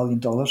like $1 million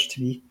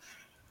to me.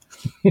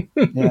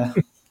 Yeah.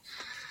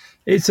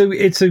 It's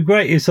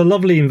a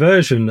lovely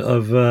inversion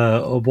of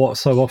what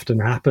so often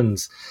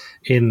happens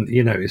in,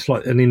 it's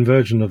like an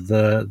inversion of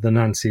the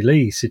Nancy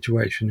Lee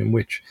situation, in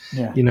which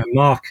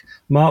Mark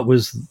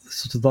was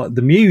sort of like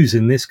the muse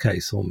in this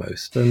case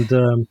almost,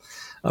 and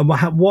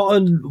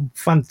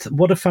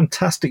what a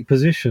fantastic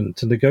position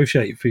to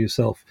negotiate for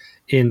yourself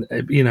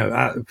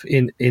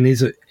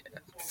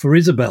for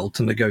Isabel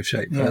to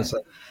negotiate for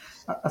herself.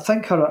 I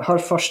think her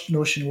first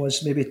notion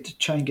was maybe to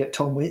try and get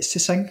Tom Waits to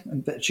sing,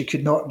 but she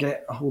could not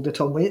get a hold of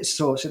Tom Waits,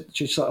 so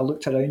she sort of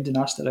looked around and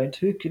asked around,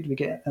 who could we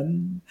get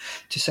in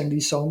to sing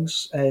these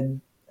songs,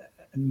 and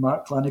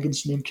Mark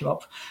Lanigan's name came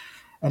up.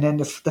 And then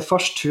the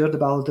first tour, The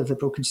Ballad of the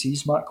Broken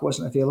Seas, Mark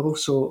wasn't available,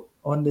 so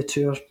on the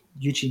tour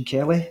Eugene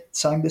Kelly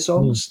sang the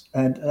songs,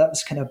 and that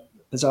was kind of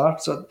bizarre.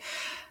 So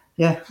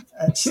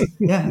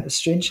it's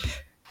strange.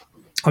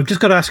 I've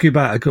just got to ask you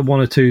about one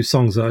or two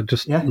songs that I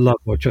just love,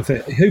 which I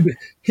think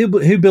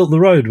Who Built the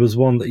Road was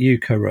one that you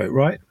co-wrote,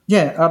 right?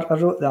 Yeah, I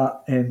wrote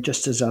that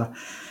just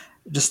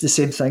the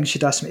same thing.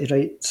 She'd asked me to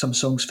write some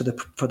songs for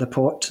the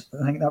pot.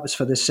 I think that was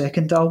for the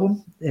second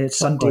album,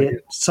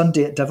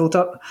 Sunday at Deviled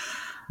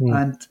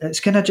and it's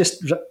kind of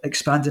just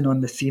expanding on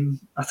the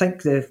theme. I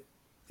think having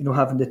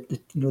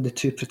the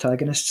two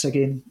protagonists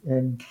again,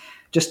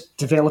 just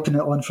developing it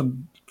on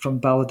from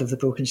Ballad of the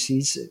Broken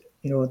Seas.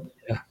 There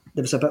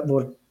was a bit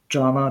more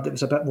drama, there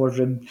was a bit more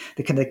room,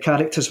 the kind of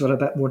characters were a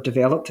bit more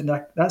developed, and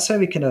that's how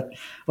I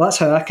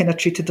kind of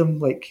treated them,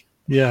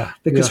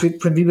 because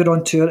when we were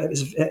on tour,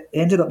 it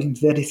ended up being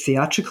very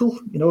theatrical,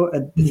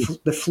 and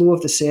the flow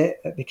of the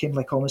set, it became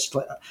like almost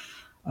like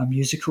a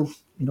musical,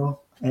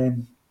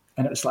 and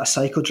it was like a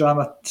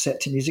psychodrama set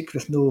to music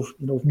with no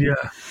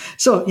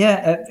so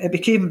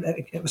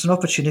it was an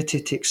opportunity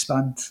to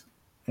expand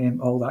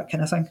all that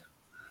kind of thing.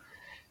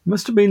 It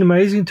must have been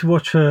amazing to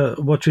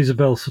watch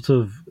Isabel sort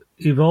of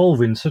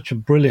evolve in such a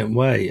brilliant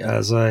way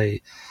as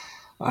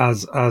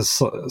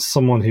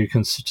someone who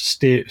can sort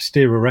of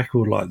steer a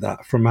record like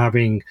that, from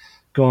having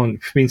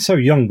been so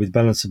young with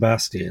Belle and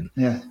Sebastian,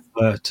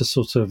 to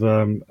sort of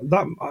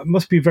that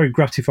must be a very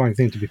gratifying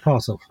thing to be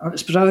part of.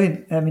 It's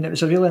brilliant. It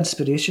was a real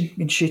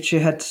inspiration. She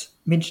had,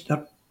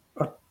 her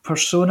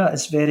persona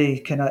is very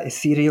kind of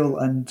ethereal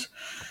and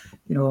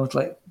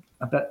like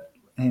a bit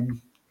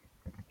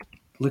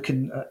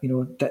looking at,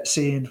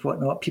 ditzy and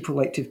whatnot. People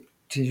like to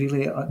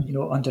really,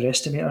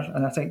 underestimate her.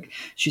 And I think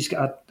she's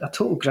got a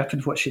total grip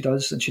in what she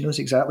does, and she knows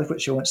exactly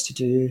what she wants to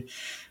do.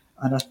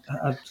 And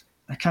I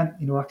can't,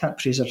 I can't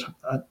praise her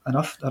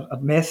enough. Her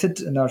method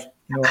and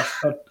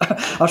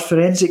her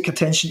forensic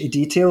attention to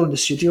detail in the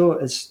studio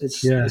is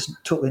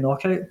totally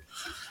knockout.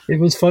 It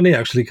was funny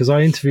actually because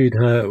I interviewed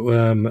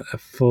her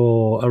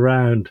for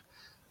around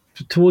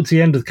towards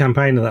the end of the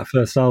campaign of that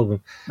first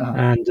album,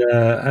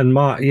 and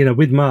Mark,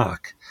 with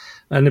Mark,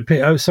 and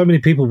so many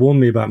people warned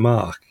me about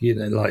Mark. He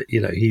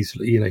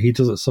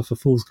doesn't suffer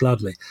fools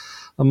gladly,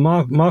 and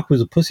Mark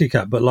was a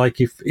pussycat. But like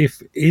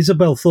if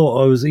Isabel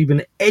thought I was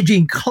even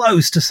edging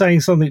close to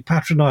saying something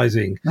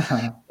patronising,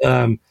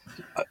 the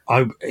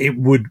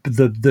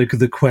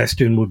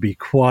question would be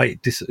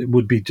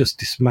would be just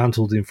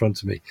dismantled in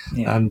front of me,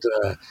 and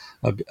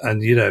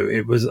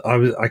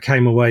I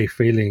came away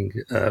feeling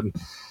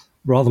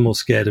rather more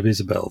scared of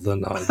Isabel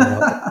than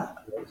I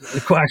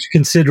actually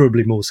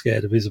considerably more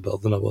scared of Isabel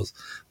than I was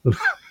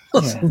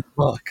of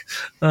Mark.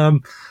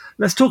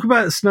 Let's talk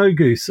about Snow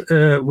Goose,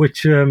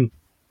 which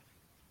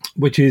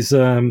is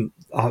a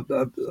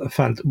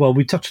fan. Well,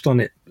 we touched on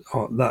it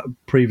that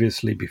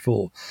previously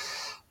before,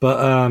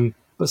 but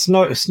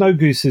Snow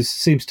Goose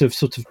seems to have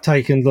sort of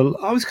taken the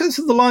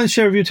lion's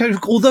share of your attention.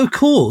 Although, of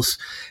course,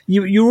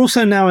 you're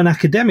also now an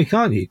academic,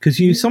 aren't you? Because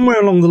somewhere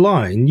along the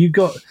line you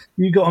got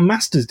a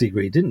master's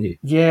degree, didn't you?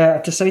 Yeah,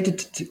 I decided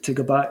to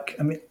go back.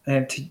 I mean,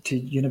 to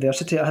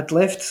university. I had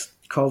left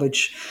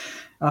college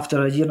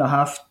after a year and a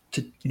half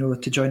to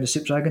join the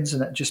Soup Dragons,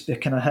 and it just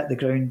kind of hit the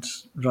ground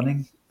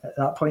running at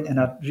that point. And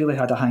I really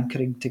had a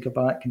hankering to go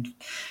back and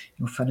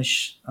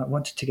finish. I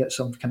wanted to get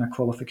some kind of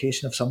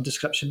qualification of some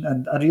description,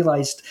 and I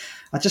realised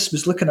I just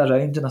was looking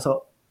around and I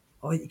thought,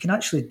 oh, you can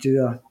actually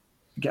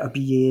get a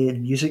BA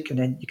in music, and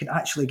then you can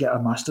actually get a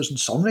master's in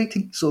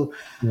songwriting. So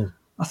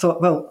I thought,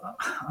 well,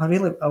 I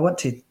want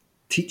to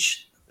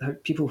teach how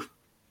people,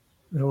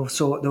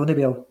 so the only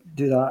way I'll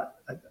do that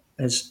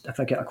is if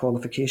I get a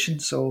qualification.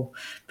 So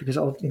because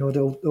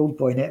the old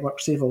boy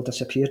networks, they've all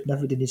disappeared, and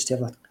everybody needs to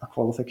have a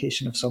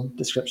qualification of some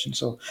description.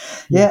 So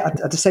I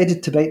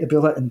decided to bite the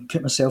bullet and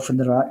put myself in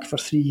the rack for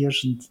 3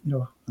 years, and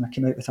and I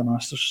came out with a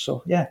master's.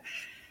 So it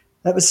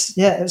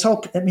was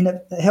all. I mean,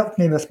 it helped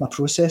me with my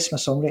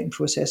songwriting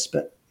process,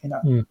 but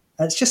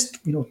it's just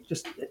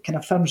it kind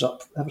of firms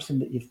up everything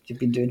that you've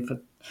been doing for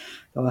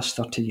the last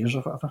 30 years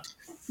or whatever.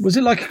 Was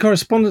it like a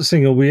correspondence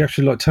thing, or were you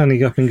actually like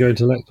turning up and going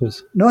to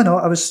lectures? No,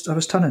 I was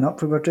turning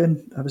up.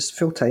 I was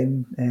full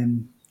time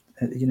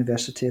at the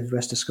University of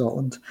West of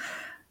Scotland,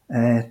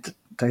 down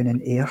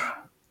in Ayr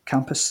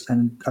campus,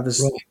 and I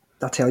was. Right.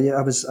 I tell you,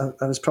 I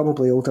was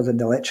probably older than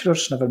the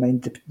lecturers, never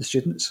mind the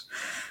students.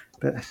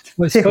 But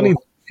it's funny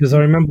because I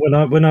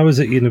remember when I was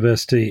at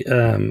university,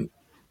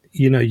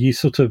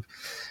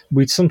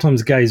 we'd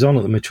sometimes gaze on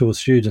at the mature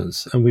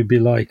students, and we'd be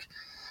like,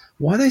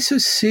 why are they so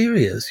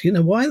serious?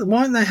 Why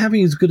aren't they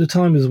having as good a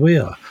time as we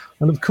are?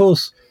 And of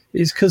course,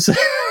 it's because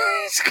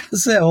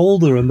they're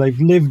older and they've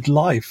lived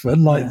life,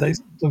 and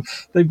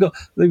they've got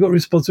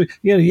responsibility.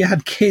 You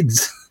had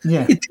kids.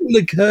 Yeah. It didn't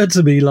occur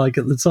to me at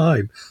the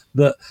time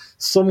that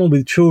someone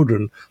with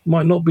children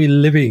might not be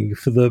living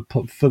for the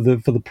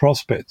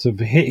prospect of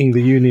hitting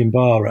the Union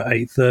Bar at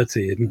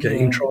 8:30 and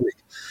getting trolley.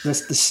 The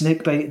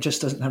snake bite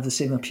just doesn't have the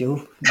same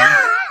appeal.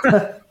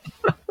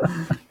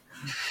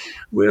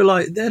 We're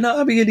like, they're not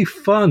having any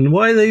fun.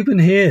 Why are they even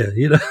here?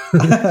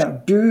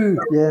 Boo!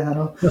 Yeah, I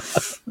know.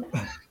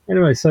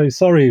 Anyway, so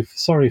sorry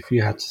if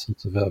you had to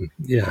sort of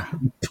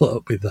put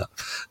up with that.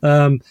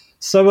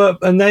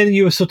 And then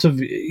you were sort of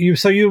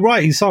you're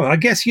writing songs. I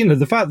guess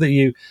the fact that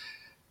you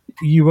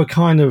were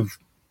kind of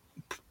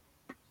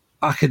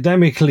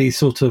academically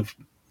sort of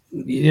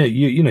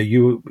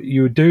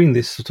you were doing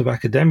this sort of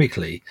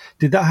academically.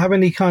 Did that have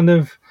any kind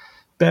of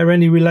bear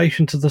any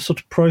relation to the sort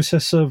of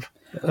process of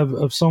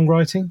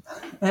songwriting?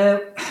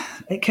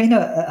 It kind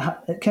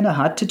of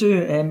had to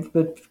do,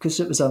 but because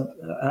it was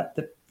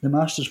the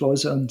master's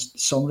was on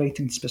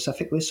songwriting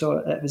specifically, so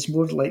it was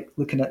more like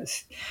looking at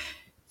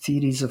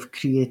theories of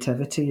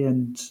creativity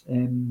and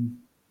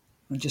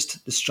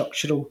just the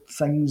structural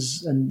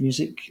things in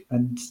music,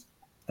 and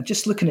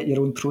just looking at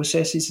your own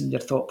processes and your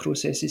thought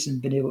processes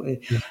and being able to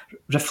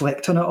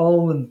reflect on it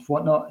all and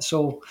whatnot.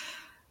 So,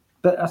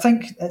 but I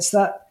think it's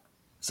that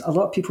a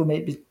lot of people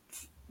might be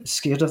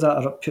scared of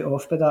that or put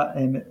off by that.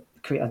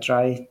 Quite a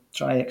dry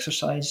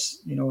exercise,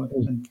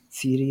 and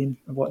theory and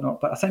whatnot.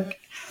 But I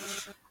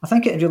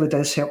think it really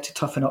does help to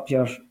toughen up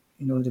your,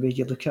 the way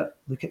you look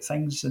at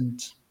things,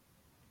 and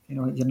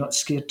you're not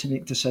scared to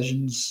make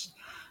decisions,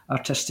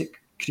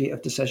 artistic,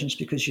 creative decisions,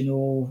 because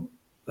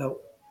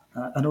well,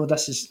 I know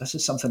this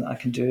is something that I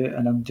can do,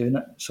 and I'm doing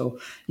it. So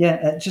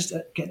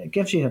it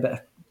gives you a bit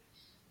of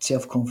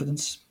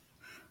self-confidence,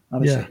 I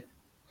would say.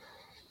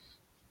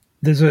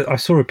 I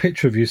saw a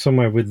picture of you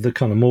somewhere with the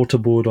kind of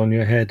mortarboard on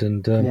your head,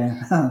 and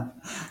I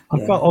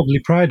felt oddly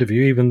proud of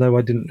you, even though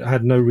I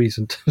had no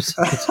reason to.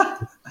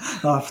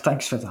 Oh,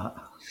 thanks for that.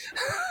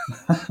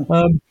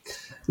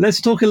 let's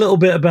talk a little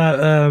bit about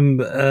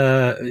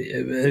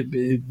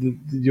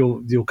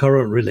your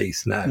current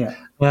release now,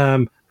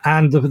 Yeah.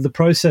 And the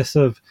process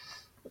of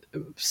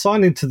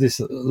signing to this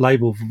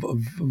label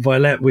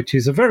Violet, which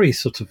is a very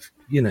sort of,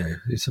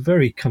 it's a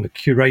very kind of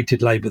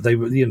curated label.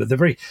 They're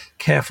very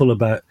careful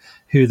about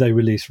who they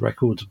release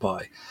records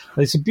by.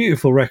 It's a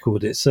beautiful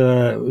record. It's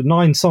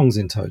 9 songs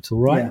in total,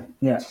 right?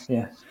 Yeah.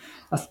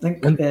 I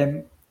think.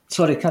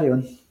 Sorry, carry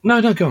on.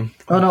 No, go on.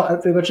 Oh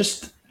no, we were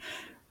just.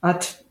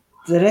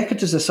 The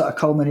record is a sort of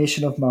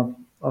culmination of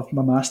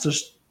my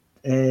master's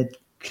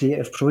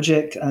creative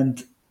project,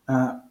 and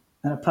a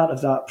part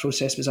of that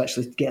process was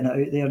actually getting it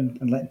out there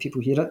and letting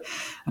people hear it.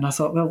 And I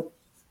thought, well,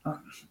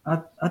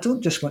 I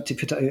don't just want to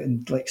put it out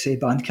in, like, say,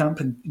 Bandcamp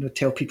and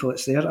tell people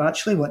it's there. I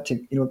actually want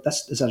to,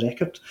 this is a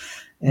record.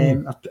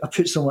 I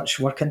put so much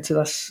work into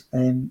this,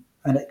 and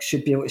it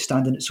should be able to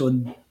stand on its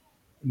own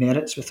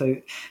merits without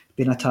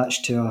being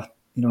attached to a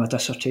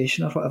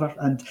dissertation or whatever.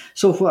 And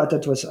so what I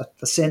did was I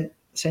sent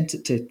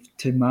it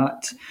to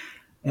Matt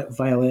at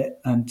Violet,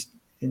 and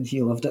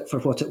he loved it for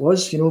what it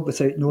was,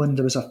 without knowing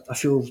there was a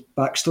full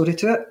backstory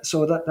to it.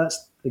 So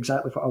that's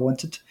exactly what I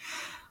wanted.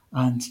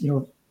 And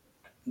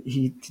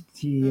he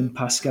and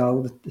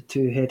Pascal, the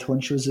 2 head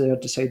honchos there,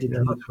 decided they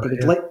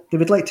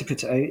would like to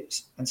put it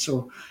out,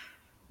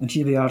 and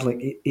here we are,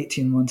 like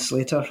 18 months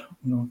later,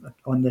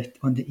 on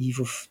the eve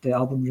of the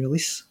album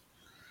release.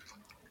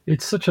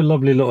 It's such a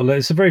lovely little.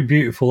 It's a very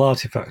beautiful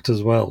artifact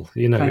as well.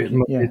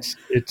 It's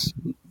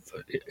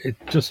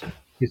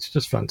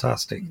just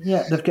fantastic.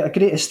 Yeah, they've got a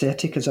great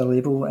aesthetic as a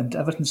label, and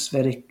everything's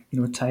very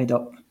tied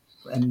up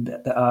in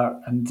the art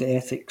and the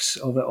ethics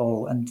of it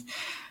all, and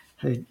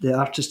how the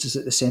artist is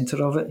at the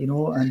centre of it.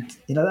 And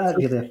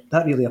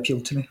that really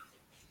appealed to me.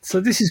 So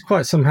this is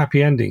quite some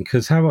happy ending.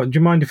 Because do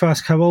you mind if I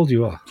ask how old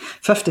you are?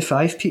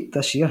 55, Pete,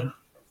 this year.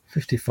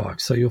 55.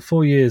 So you're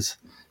 4 years.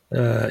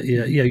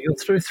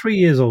 You're 3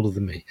 years older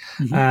than me,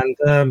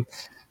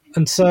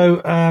 and so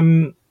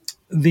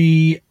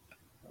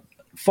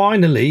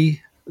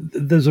finally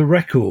there's a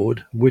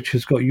record which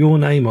has got your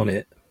name on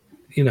it.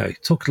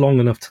 It took long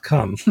enough to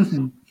come.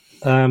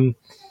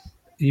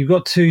 You've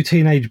got 2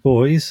 teenage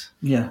boys.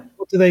 Yeah.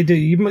 What do they do?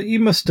 You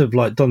must have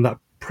done that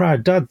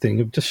proud dad thing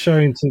of just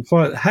showing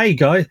to hey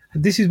guy,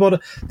 this is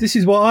what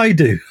I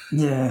do.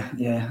 Yeah.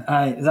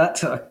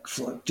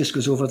 That just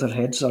goes over their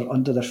heads or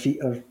under their feet,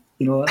 or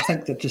I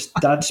think they're just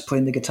dad's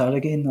playing the guitar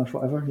again or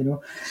whatever.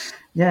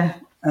 Yeah.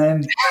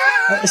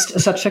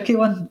 It's a tricky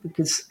one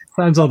because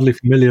sounds oddly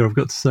familiar, I've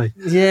got to say.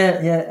 Yeah.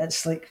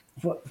 It's like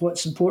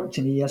what's important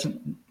to me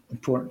isn't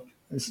important.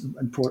 It's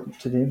important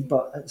to them,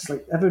 but it's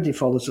like everybody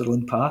follows their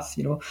own path,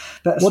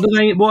 But what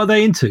are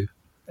they into?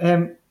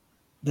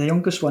 The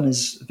youngest one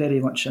is very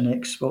much an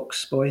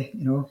Xbox boy,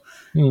 and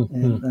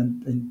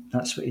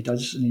that's what he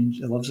does, and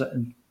he loves it.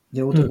 And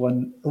the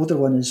older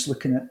one is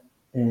looking at.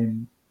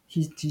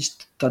 He's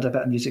done a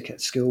bit of music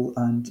at school,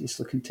 and he's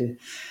looking to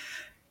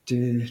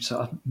do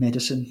sort of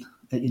medicine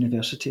at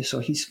university. So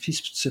he's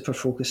super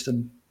focused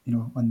on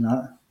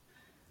that.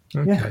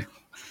 Okay. Yeah.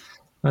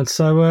 And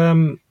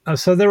so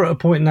they're at a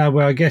point now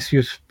where I guess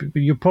you're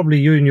probably,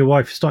 you and your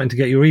wife are starting to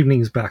get your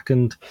evenings back,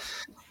 and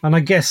I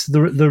guess the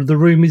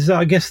room is,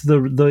 I guess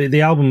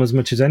the album, as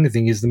much as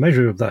anything, is the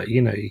measure of that,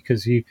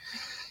 because you've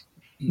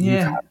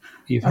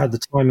had the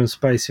time and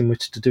space in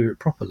which to do it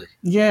properly.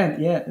 Yeah,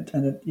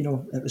 and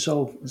it was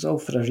all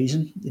for a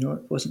reason.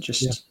 It wasn't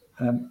just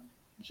kind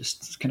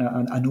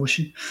of a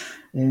notion.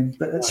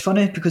 But it's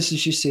funny because,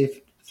 as you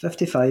say,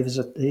 55 is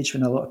an age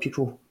when a lot of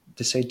people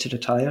decide to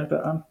retire,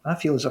 but I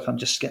feel as if I'm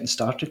just getting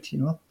started.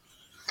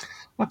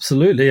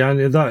 Absolutely, and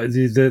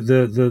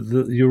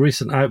that your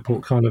recent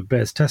output kind of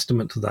bears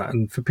testament to that.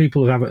 And for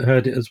people who haven't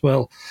heard it as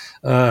well,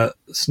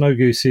 Snow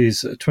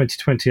Goose's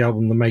 2020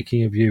 album, The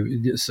Making of You,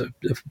 it's a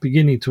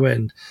beginning to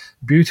end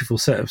beautiful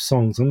set of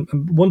songs and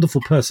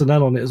wonderful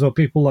personnel on it as well.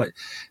 People like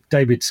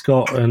David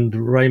Scott and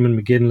Raymond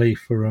McGinley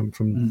from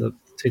the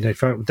Teenage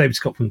Fan, David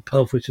Scott from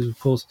Pearl Witches, of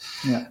course.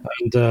 Yeah.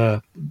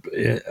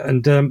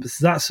 And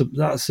that's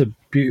a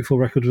beautiful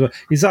record as well.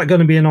 Is that going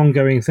to be an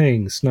ongoing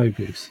thing, Snow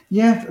Goose?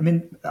 Yeah, I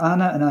mean,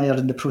 Anna and I are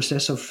in the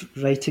process of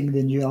writing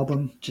the new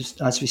album just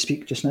as we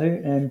speak just now,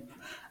 and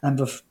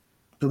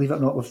believe it or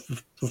not,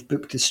 we've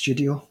booked the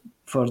studio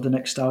for the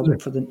next album,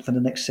 for the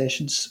next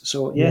sessions.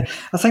 So yeah,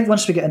 I think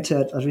once we get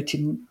into a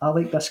routine, I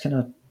like this kind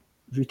of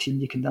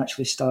routine. You can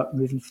actually start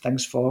moving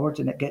things forward,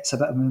 and it gets a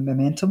bit of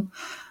momentum.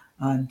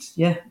 And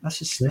yeah, this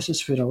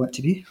is where I want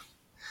to be.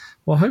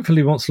 Well,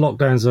 hopefully once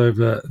lockdown's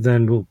over,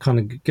 then we'll kind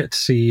of get to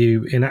see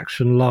you in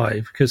action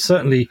live, because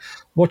certainly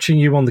watching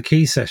you on the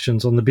Key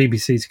Sessions, on the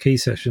BBC's Key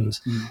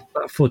Sessions,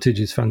 that footage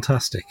is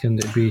fantastic, and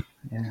it'd be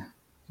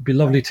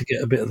lovely to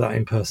get a bit of that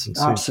in person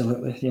soon.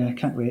 Absolutely, yeah, I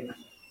can't wait.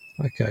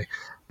 Okay.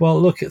 Well,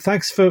 look,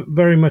 thanks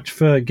very much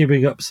for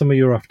giving up some of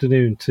your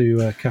afternoon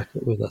to catch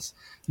up with us.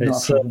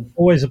 It's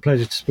always a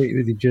pleasure to speak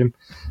with you, Jim,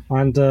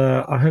 and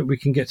I hope we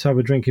can get to have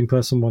a drink in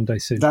person one day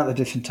soon. That would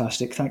be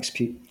fantastic. Thanks,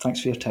 Pete.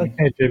 Thanks for your time.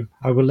 Okay, Jim.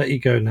 I will let you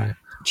go now.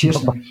 Cheers.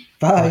 Bye.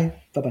 Bye.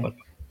 Bye. Bye.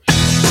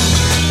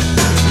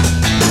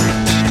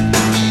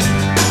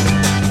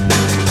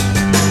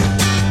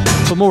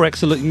 For more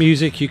excellent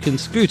music, you can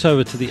scoot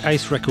over to the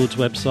Ace Records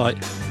website,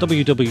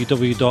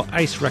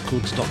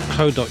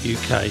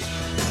 www.acerecords.co.uk,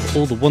 for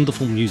all the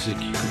wonderful music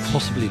you could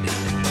possibly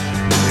need.